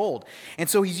 they get old. And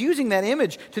so he's using that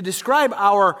image to describe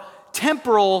our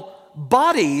temporal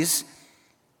bodies,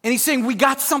 and he's saying we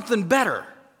got something better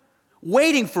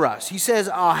waiting for us. He says,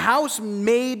 a house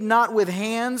made not with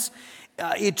hands,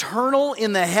 eternal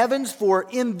in the heavens, for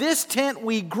in this tent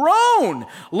we groan,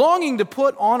 longing to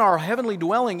put on our heavenly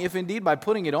dwelling, if indeed by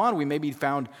putting it on we may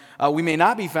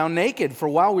not be found naked. For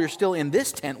while we are still in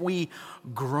this tent, we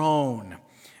groan,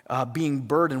 being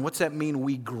burdened. What's that mean,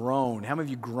 we groan? How many of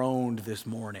you groaned this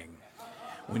morning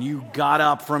when you got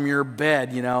up from your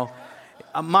bed?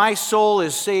 My soul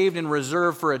is saved and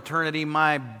reserved for eternity.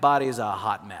 My body is a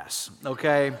hot mess,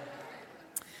 okay?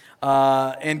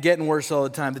 And getting worse all the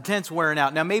time. The tent's wearing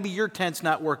out. Now, maybe your tent's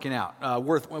not working out,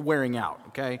 worth wearing out,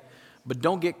 okay? But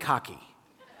don't get cocky.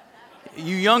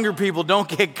 You younger people, don't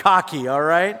get cocky, all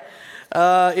right?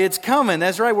 It's coming.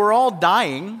 That's right. We're all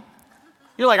dying.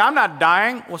 You're like, I'm not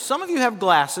dying. Well, some of you have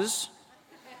glasses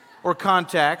or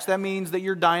contacts. That means that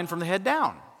you're dying from the head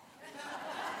down.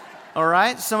 All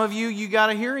right? Some of you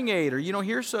got a hearing aid or you don't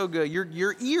hear so good.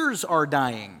 Your ears are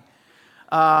dying.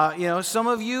 Some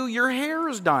of you, your hair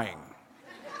is dying.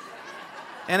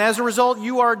 And as a result,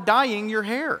 you are dyeing your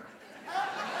hair.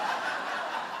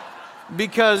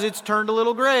 Because it's turned a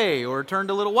little gray, or turned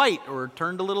a little white, or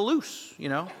turned a little loose,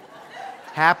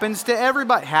 Happens to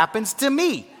everybody. Happens to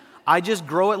me. I just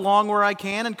grow it long where I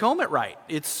can and comb it right.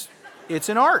 It's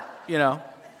an art,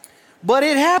 But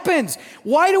it happens.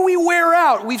 Why do we wear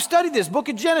out? We've studied this. Book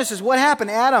of Genesis. What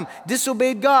happened? Adam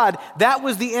disobeyed God. That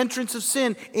was the entrance of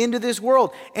sin into this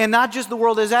world. And not just the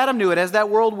world as Adam knew it. As that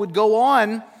world would go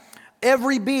on,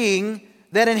 every being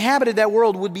that inhabited that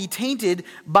world would be tainted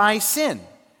by sin.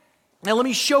 Now let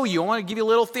me show you. I want to give you a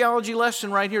little theology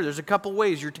lesson right here. There's a couple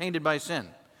ways you're tainted by sin.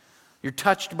 You're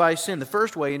touched by sin. The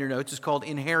first way in your notes is called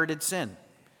inherited sin.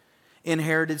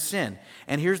 Inherited sin.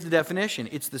 And here's the definition.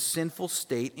 It's the sinful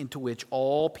state into which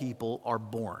all people are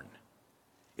born.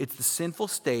 It's the sinful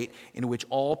state in which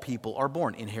all people are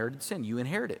born. Inherited sin. You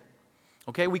inherit it.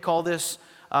 Okay, we call this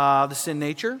the sin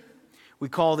nature. We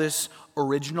call this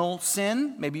original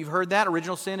sin. Maybe you've heard that.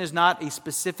 Original sin is not a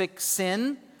specific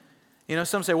sin.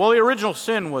 Some say, well, the original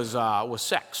sin was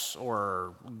sex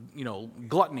or,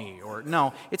 gluttony.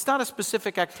 No, it's not a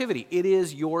specific activity. It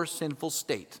is your sinful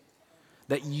state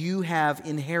that you have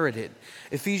inherited.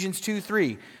 Ephesians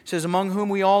 2:3 says, among whom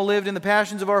we all lived in the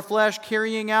passions of our flesh,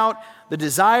 carrying out the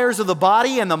desires of the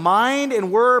body and the mind,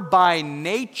 and were by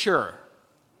nature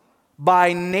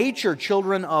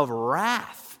children of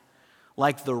wrath,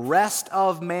 like the rest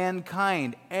of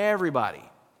mankind, everybody.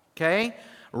 Okay?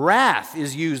 Wrath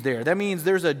is used there. That means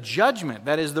there's a judgment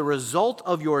that is the result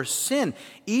of your sin,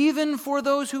 even for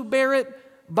those who bear it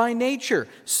by nature.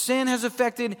 Sin has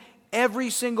affected every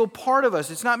single part of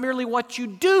us. It's not merely what you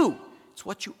do, it's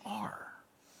what you are.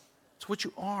 It's what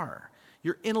you are.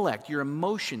 Your intellect, your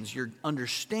emotions, your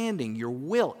understanding, your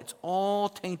will, it's all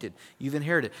tainted. You've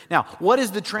inherited. Now, what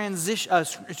is the transmission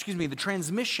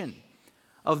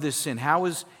of this sin? How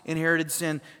is inherited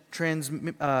sin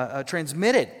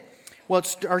transmitted? Well, it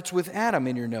starts with Adam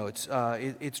in your notes.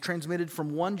 It's transmitted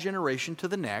from one generation to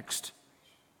the next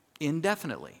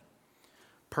indefinitely.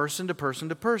 Person to person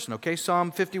to person. Okay,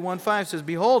 Psalm 51:5 says,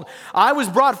 "Behold, I was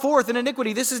brought forth in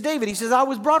iniquity." This is David. He says, "I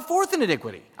was brought forth in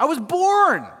iniquity. I was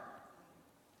born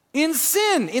in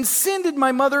sin. In sin did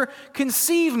my mother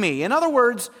conceive me." In other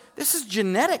words, this is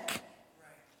genetic.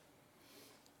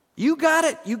 You got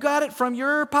it. You got it from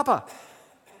your papa.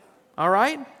 All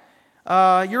right?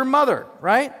 Your mother,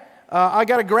 right? I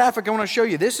got a graphic I want to show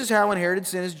you. This is how inherited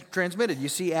sin is transmitted. You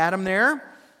see Adam there?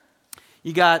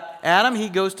 You got Adam, he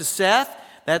goes to Seth.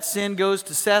 That sin goes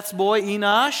to Seth's boy,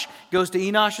 Enosh, goes to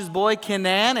Enosh's boy,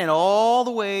 Kenan, and all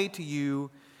the way to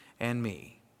you and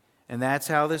me. And that's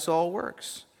how this all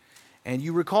works. And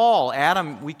you recall,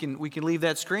 Adam, we can leave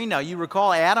that screen now. You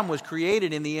recall Adam was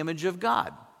created in the image of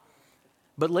God.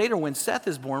 But later when Seth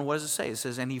is born, what does it say? It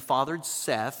says, "And he fathered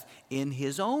Seth in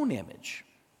his own image."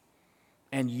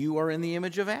 And you are in the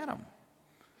image of Adam.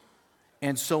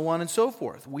 And so on and so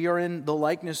forth. We are in the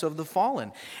likeness of the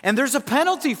fallen. And there's a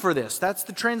penalty for this. That's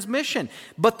the transmission.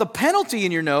 But the penalty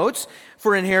in your notes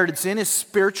for inherited sin is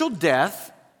spiritual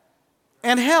death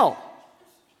and hell.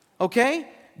 Okay?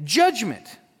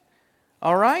 Judgment.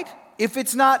 All right? If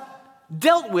it's not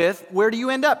dealt with, where do you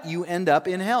end up? You end up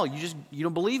in hell. You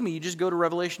don't believe me, you just go to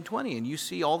Revelation 20 and you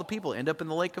see all the people end up in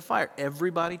the lake of fire.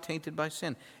 Everybody tainted by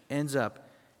sin ends up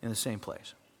in the same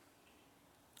place.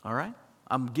 All right?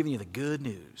 I'm giving you the good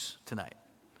news tonight.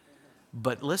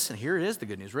 But listen, here it is, the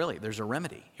good news, really. There's a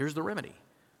remedy. Here's the remedy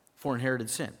for inherited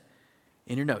sin.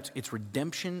 In your notes, it's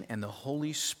redemption and the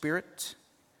Holy Spirit,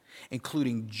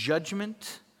 including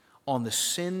judgment on the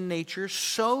sin nature,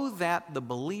 so that the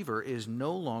believer is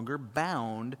no longer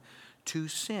bound to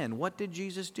sin. What did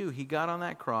Jesus do? He got on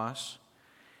that cross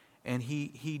and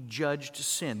he judged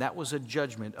sin. That was a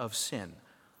judgment of sin.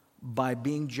 By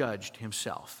being judged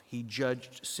himself. He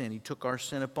judged sin. He took our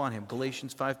sin upon him.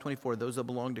 Galatians 5:24, "Those that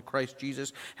belong to Christ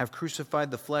Jesus have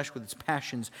crucified the flesh with its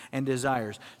passions and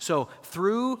desires." So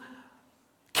through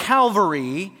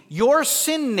Calvary, your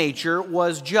sin nature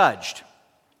was judged.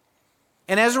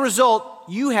 And as a result,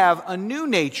 you have a new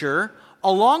nature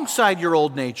alongside your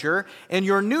old nature, and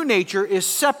your new nature is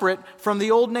separate from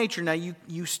the old nature. Now,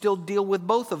 you still deal with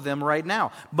both of them right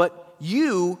now, but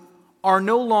you are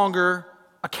no longer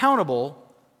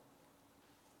accountable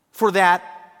for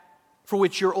that for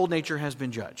which your old nature has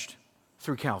been judged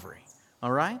through Calvary.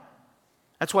 All right?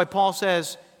 That's why Paul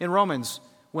says in Romans,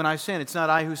 when I sin, it's not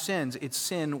I who sins, it's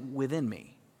sin within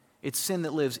me. It's sin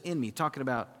that lives in me, talking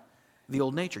about the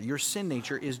old nature. Your sin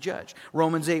nature is judged.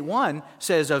 Romans 8:1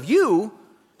 says of you,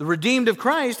 the redeemed of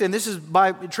Christ, and this is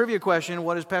by trivia question,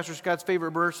 what is Pastor Scott's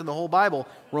favorite verse in the whole Bible?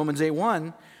 Romans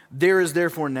 8:1, "There is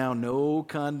therefore now no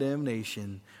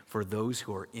condemnation for those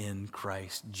who are in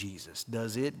Christ Jesus."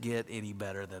 Does it get any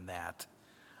better than that?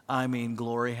 I mean,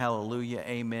 glory, hallelujah,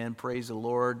 amen, praise the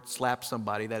Lord, slap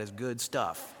somebody, that is good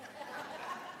stuff.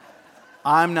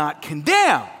 I'm not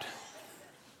condemned.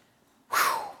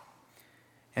 Whew.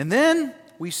 And then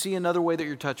we see another way that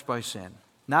you're touched by sin.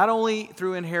 Not only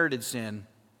through inherited sin.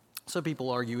 Some people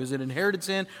argue, is it inherited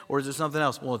sin or is it something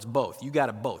else? Well, it's both. You got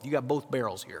it both. You got both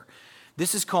barrels here.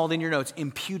 This is called, in your notes,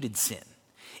 imputed sin.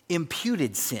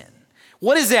 Imputed sin.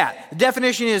 What is that? The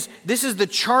definition is, this is the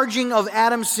charging of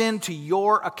Adam's sin to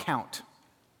your account.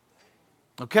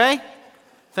 Okay?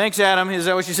 Thanks, Adam. Is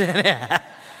that what you said?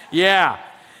 Yeah.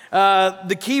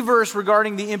 The key verse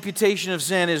regarding the imputation of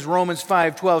sin is Romans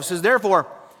 5:12. It says, "Therefore,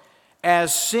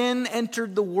 as sin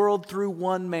entered the world through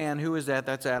one man," who is that?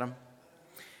 That's Adam.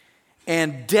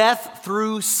 "And death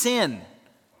through sin."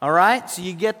 All right? So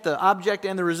you get the object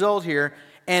and the result here.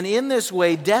 "And in this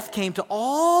way, death came to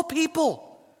all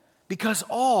people because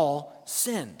all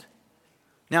sinned."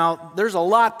 Now, there's a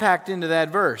lot packed into that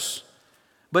verse,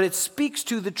 but it speaks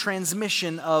to the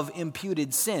transmission of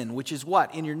imputed sin, which is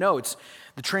what? In your notes,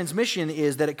 the transmission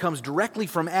is that it comes directly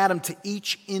from Adam to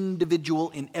each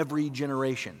individual in every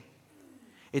generation.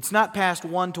 It's not passed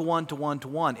one to one to one to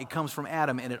one. It comes from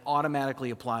Adam, and it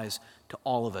automatically applies to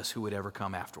all of us who would ever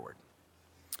come afterward.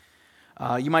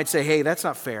 You might say, hey, that's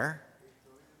not fair.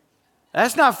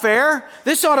 That's not fair.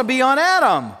 This ought to be on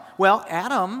Adam. Well,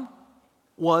 Adam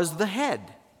was the head.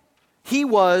 He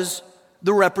was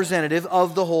the representative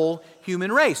of the whole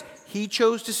human race. He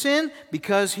chose to sin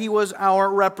because he was our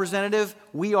representative.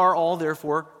 We are all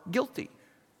therefore guilty.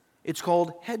 It's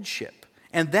called headship.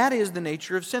 And that is the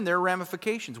nature of sin. There are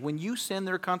ramifications. When you sin,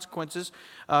 there are consequences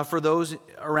for those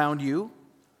around you.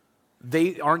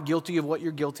 They aren't guilty of what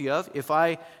you're guilty of. If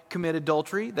I commit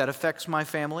adultery, that affects my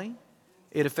family.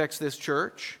 It affects this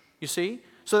church, you see?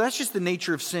 So that's just the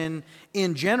nature of sin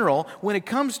in general. When it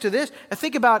comes to this, I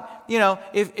think about,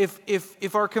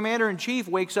 if our commander-in-chief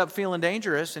wakes up feeling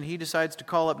dangerous and he decides to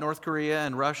call up North Korea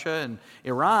and Russia and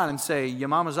Iran and say, your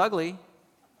mama's ugly,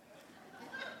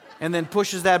 and then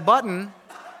pushes that button,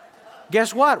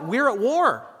 guess what? We're at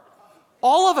war.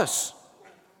 All of us.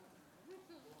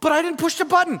 But I didn't push the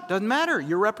button. Doesn't matter.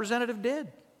 Your representative did.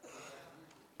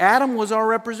 Adam was our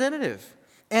representative.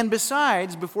 And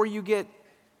besides, before you get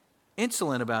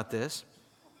insolent about this,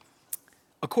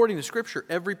 according to Scripture,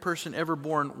 every person ever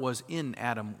born was in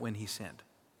Adam when he sinned.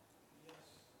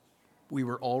 We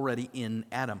were already in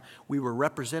Adam. We were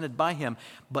represented by him,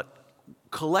 but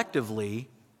collectively,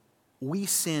 we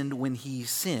sinned when he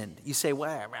sinned. You say,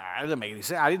 well, that doesn't make any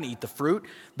sense. I didn't eat the fruit.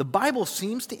 The Bible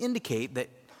seems to indicate that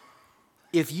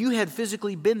if you had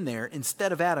physically been there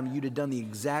instead of Adam, you'd have done the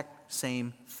exact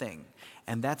same thing.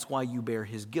 And that's why you bear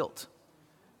his guilt,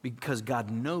 because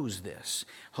God knows this.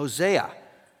 Hosea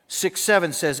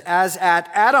 6:7 says, as at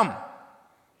Adam,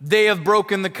 they have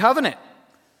broken the covenant.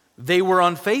 They were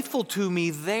unfaithful to me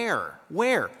there.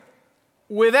 Where?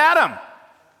 With Adam,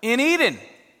 in Eden.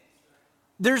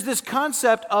 There's this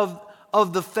concept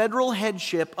of the federal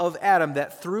headship of Adam,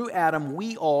 that through Adam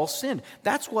we all sinned.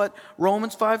 That's what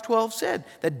Romans 5:12 said,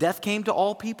 that death came to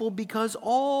all people because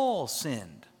all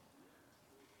sinned.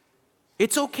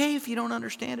 It's okay if you don't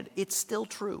understand it. It's still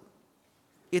true.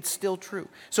 It's still true.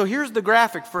 So here's the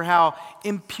graphic for how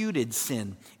imputed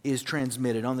sin is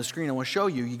transmitted. On the screen I want to show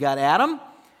you. You got Adam,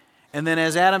 and then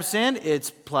as Adam sinned, it's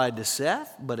applied to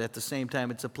Seth, but at the same time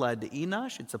it's applied to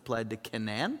Enosh, it's applied to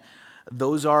Canaan.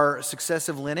 Those are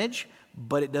successive lineage,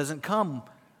 but it doesn't come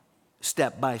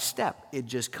step by step. It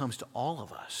just comes to all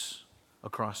of us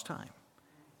across time.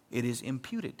 It is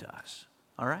imputed to us.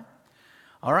 All right?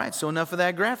 All right, so enough of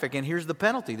that graphic. And here's the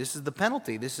penalty. This is the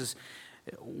penalty. This is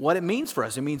what it means for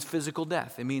us. It means physical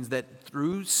death. It means that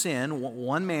through sin,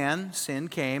 one man, sin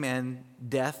came, and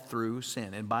death through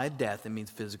sin. And by death, it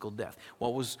means physical death.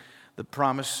 What was the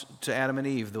promise to Adam and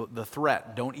Eve? The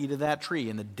threat, don't eat of that tree.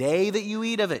 And the day that you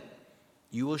eat of it,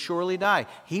 you will surely die.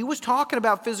 He was talking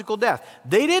about physical death.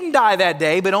 They didn't die that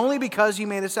day, but only because he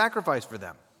made a sacrifice for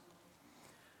them.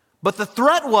 But the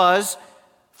threat was,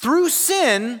 through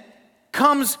sin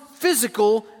comes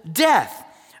physical death.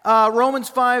 Romans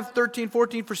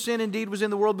 5:13-14, for sin indeed was in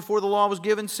the world before the law was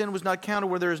given. Sin was not counted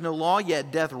where there is no law,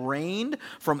 yet death reigned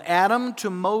from Adam to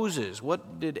Moses.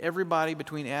 What did everybody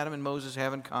between Adam and Moses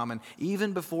have in common?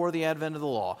 Even before the advent of the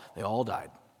law, they all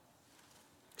died.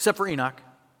 Except for Enoch.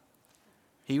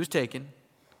 He was taken,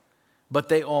 but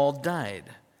they all died.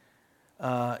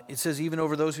 It says, even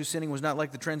over those whose sinning was not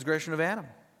like the transgression of Adam,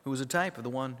 who was a type of the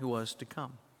one who was to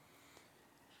come.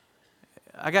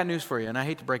 I got news for you, and I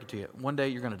hate to break it to you. One day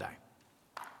you're going to die.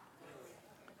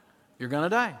 You're going to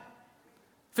die.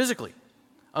 Physically.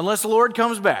 Unless the Lord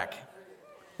comes back.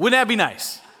 Wouldn't that be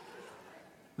nice?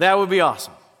 That would be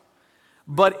awesome.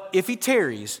 But if he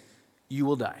tarries, you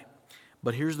will die.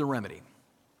 But here's the remedy.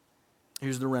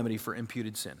 Here's the remedy for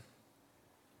imputed sin.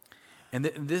 And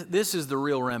this is the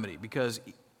real remedy, because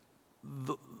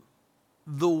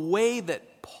the way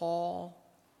that Paul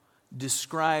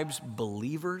describes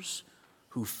believers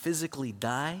who physically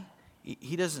die,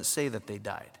 he doesn't say that they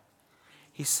died.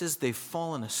 He says they've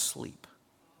fallen asleep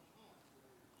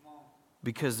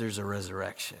because there's a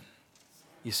resurrection.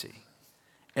 You see,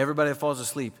 everybody that falls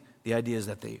asleep, the idea is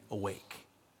that they awake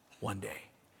one day.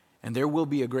 And there will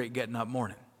be a great getting up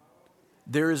morning.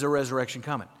 There is a resurrection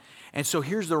coming. And so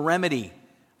here's the remedy.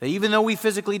 That even though we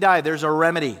physically die, there's a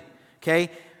remedy.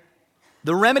 Okay?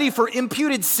 The remedy for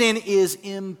imputed sin is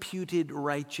imputed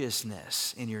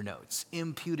righteousness in your notes.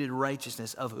 Imputed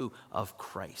righteousness of who? Of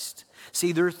Christ.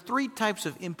 See, there are three types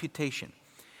of imputation.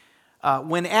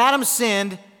 When Adam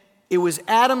sinned, it was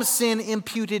Adam's sin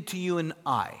imputed to you and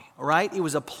I. All right? It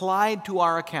was applied to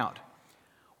our account.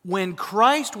 When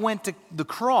Christ went to the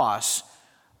cross,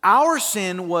 our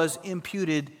sin was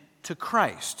imputed to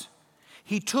Christ.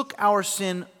 He took our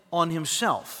sin on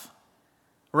himself.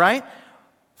 Right?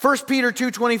 1 Peter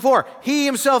 2:24, he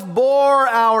himself bore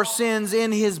our sins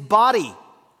in his body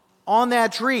on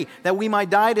that tree, that we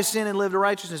might die to sin and live to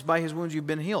righteousness. By his wounds you've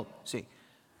been healed. See,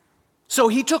 So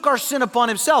he took our sin upon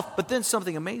himself. But then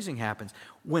something amazing happens.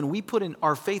 When we put in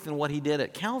our faith in what he did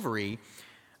at Calvary,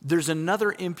 there's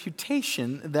another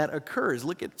imputation that occurs.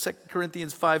 Look at 2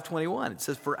 Corinthians 5:21. It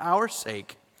says, for our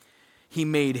sake, he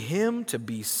made him to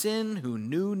be sin who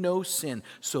knew no sin,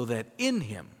 so that in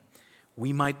him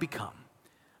we might become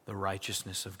the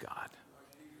righteousness of God.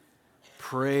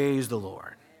 Praise the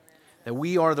Lord. That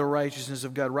we are the righteousness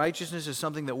of God. Righteousness is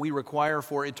something that we require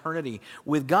for eternity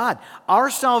with God. Our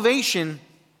salvation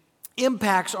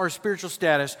impacts our spiritual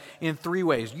status in three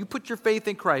ways. You put your faith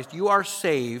in Christ, you are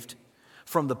saved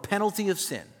from the penalty of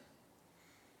sin.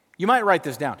 You might write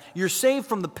this down. You're saved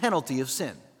from the penalty of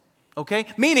sin. Okay?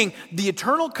 Meaning the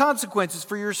eternal consequences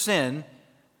for your sin,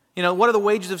 what are the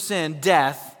wages of sin?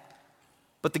 Death.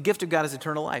 But the gift of God is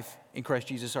eternal life in Christ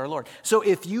Jesus our Lord. So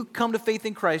if you come to faith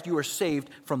in Christ, you are saved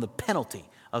from the penalty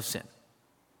of sin.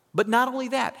 But not only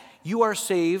that, you are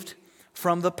saved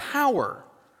from the power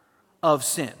of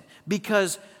sin.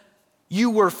 Because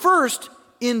you were first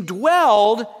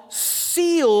indwelled,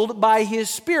 sealed by His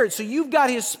Spirit. So you've got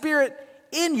His Spirit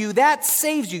in you. That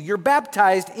saves you. You're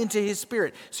baptized into His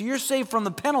Spirit. So you're saved from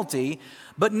the penalty.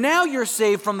 But now you're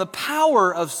saved from the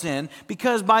power of sin,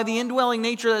 because by the indwelling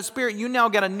nature of that Spirit, you now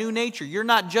got a new nature. You're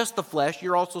not just the flesh,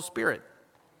 you're also spirit.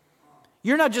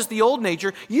 You're not just the old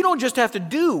nature. You don't just have to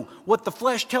do what the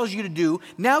flesh tells you to do.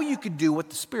 Now you could do what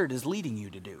the Spirit is leading you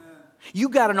to do. You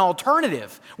got an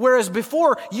alternative. Whereas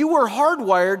before, you were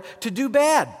hardwired to do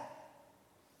bad.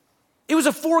 It was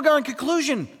a foregone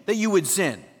conclusion that you would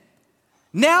sin.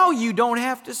 Now you don't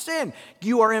have to sin.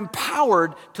 You are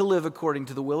empowered to live according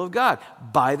to the will of God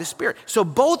by the Spirit. So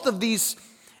both of these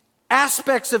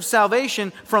aspects of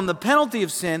salvation, from the penalty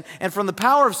of sin and from the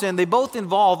power of sin, they both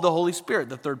involve the Holy Spirit,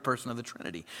 the third person of the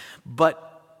Trinity.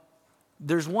 But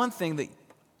there's one thing that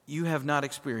you have not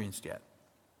experienced yet.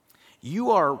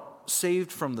 You are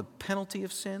saved from the penalty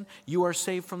of sin. You are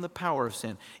saved from the power of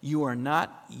sin. You are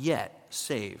not yet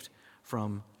saved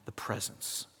from the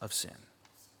presence of sin.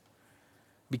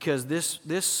 Because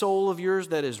this soul of yours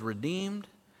that is redeemed,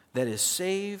 that is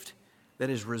saved, that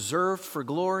is reserved for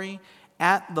glory,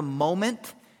 at the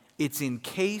moment, it's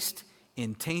encased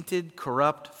in tainted,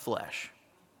 corrupt flesh.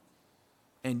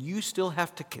 And you still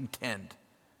have to contend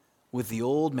with the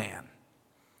old man,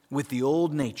 with the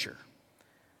old nature.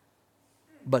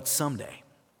 But someday,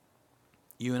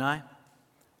 you and I,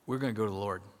 we're going to go to the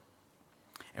Lord.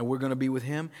 And we're going to be with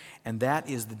Him. And that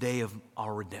is the day of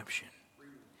our redemption.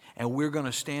 And we're going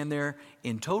to stand there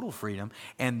in total freedom,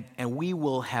 and we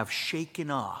will have shaken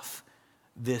off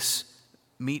this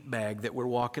meat bag that we're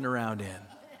walking around in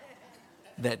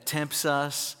that tempts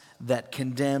us, that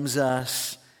condemns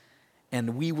us,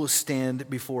 and we will stand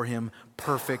before Him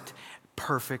perfect,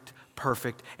 perfect,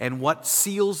 perfect. And what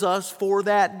seals us for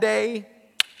that day?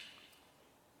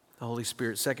 The Holy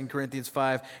Spirit. 2 Corinthians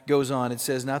 5 goes on. It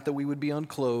says, not that we would be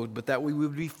unclothed, but that we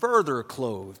would be further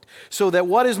clothed, so that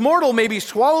what is mortal may be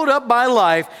swallowed up by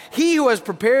life. He who has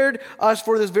prepared us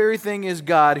for this very thing is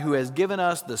God, who has given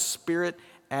us the Spirit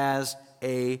as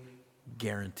a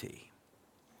guarantee.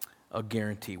 A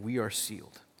guarantee. We are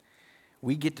sealed.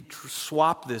 We get to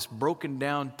swap this broken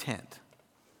down tent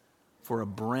for a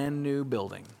brand new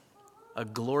building, a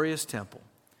glorious temple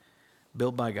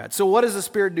built by God. So what does the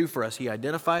Spirit do for us? He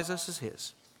identifies us as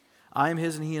His. I am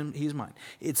His and He is mine.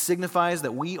 It signifies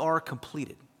that we are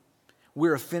completed.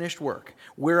 We're a finished work.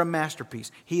 We're a masterpiece.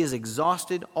 He has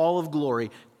exhausted all of glory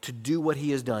to do what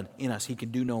He has done in us. He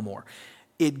can do no more.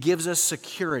 It gives us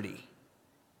security,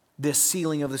 this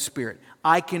sealing of the Spirit.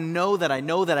 I can know that I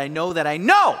know that I know that I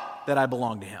know that I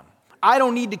belong to Him. I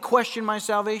don't need to question my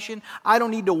salvation. I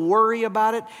don't need to worry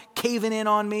about it caving in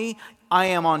on me. I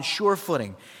am on sure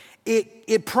footing.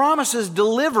 It promises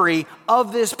delivery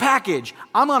of this package.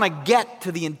 I'm going to get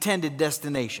to the intended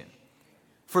destination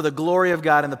for the glory of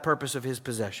God and the purpose of His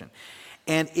possession.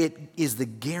 And it is the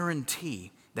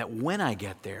guarantee that when I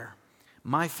get there,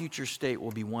 my future state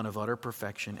will be one of utter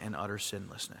perfection and utter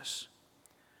sinlessness.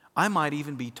 I might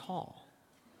even be tall.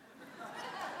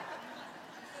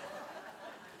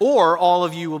 Or all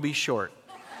of you will be short.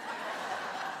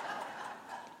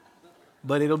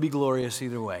 But it'll be glorious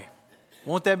either way.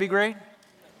 Won't that be great?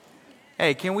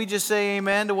 Hey, can we just say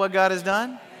amen to what God has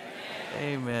done?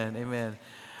 Amen. Amen.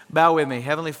 Bow with me.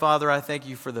 Heavenly Father, I thank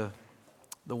You for the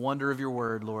wonder of Your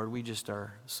word, Lord. We just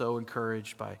are so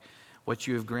encouraged by what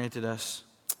You have granted us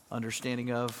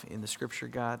understanding of in the Scripture,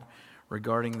 God,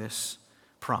 regarding this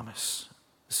promise,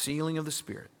 the sealing of the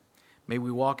Spirit. May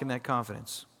we walk in that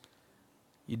confidence.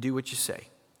 You do what You say.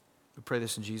 We pray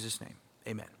this in Jesus' name.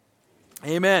 Amen.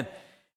 Amen.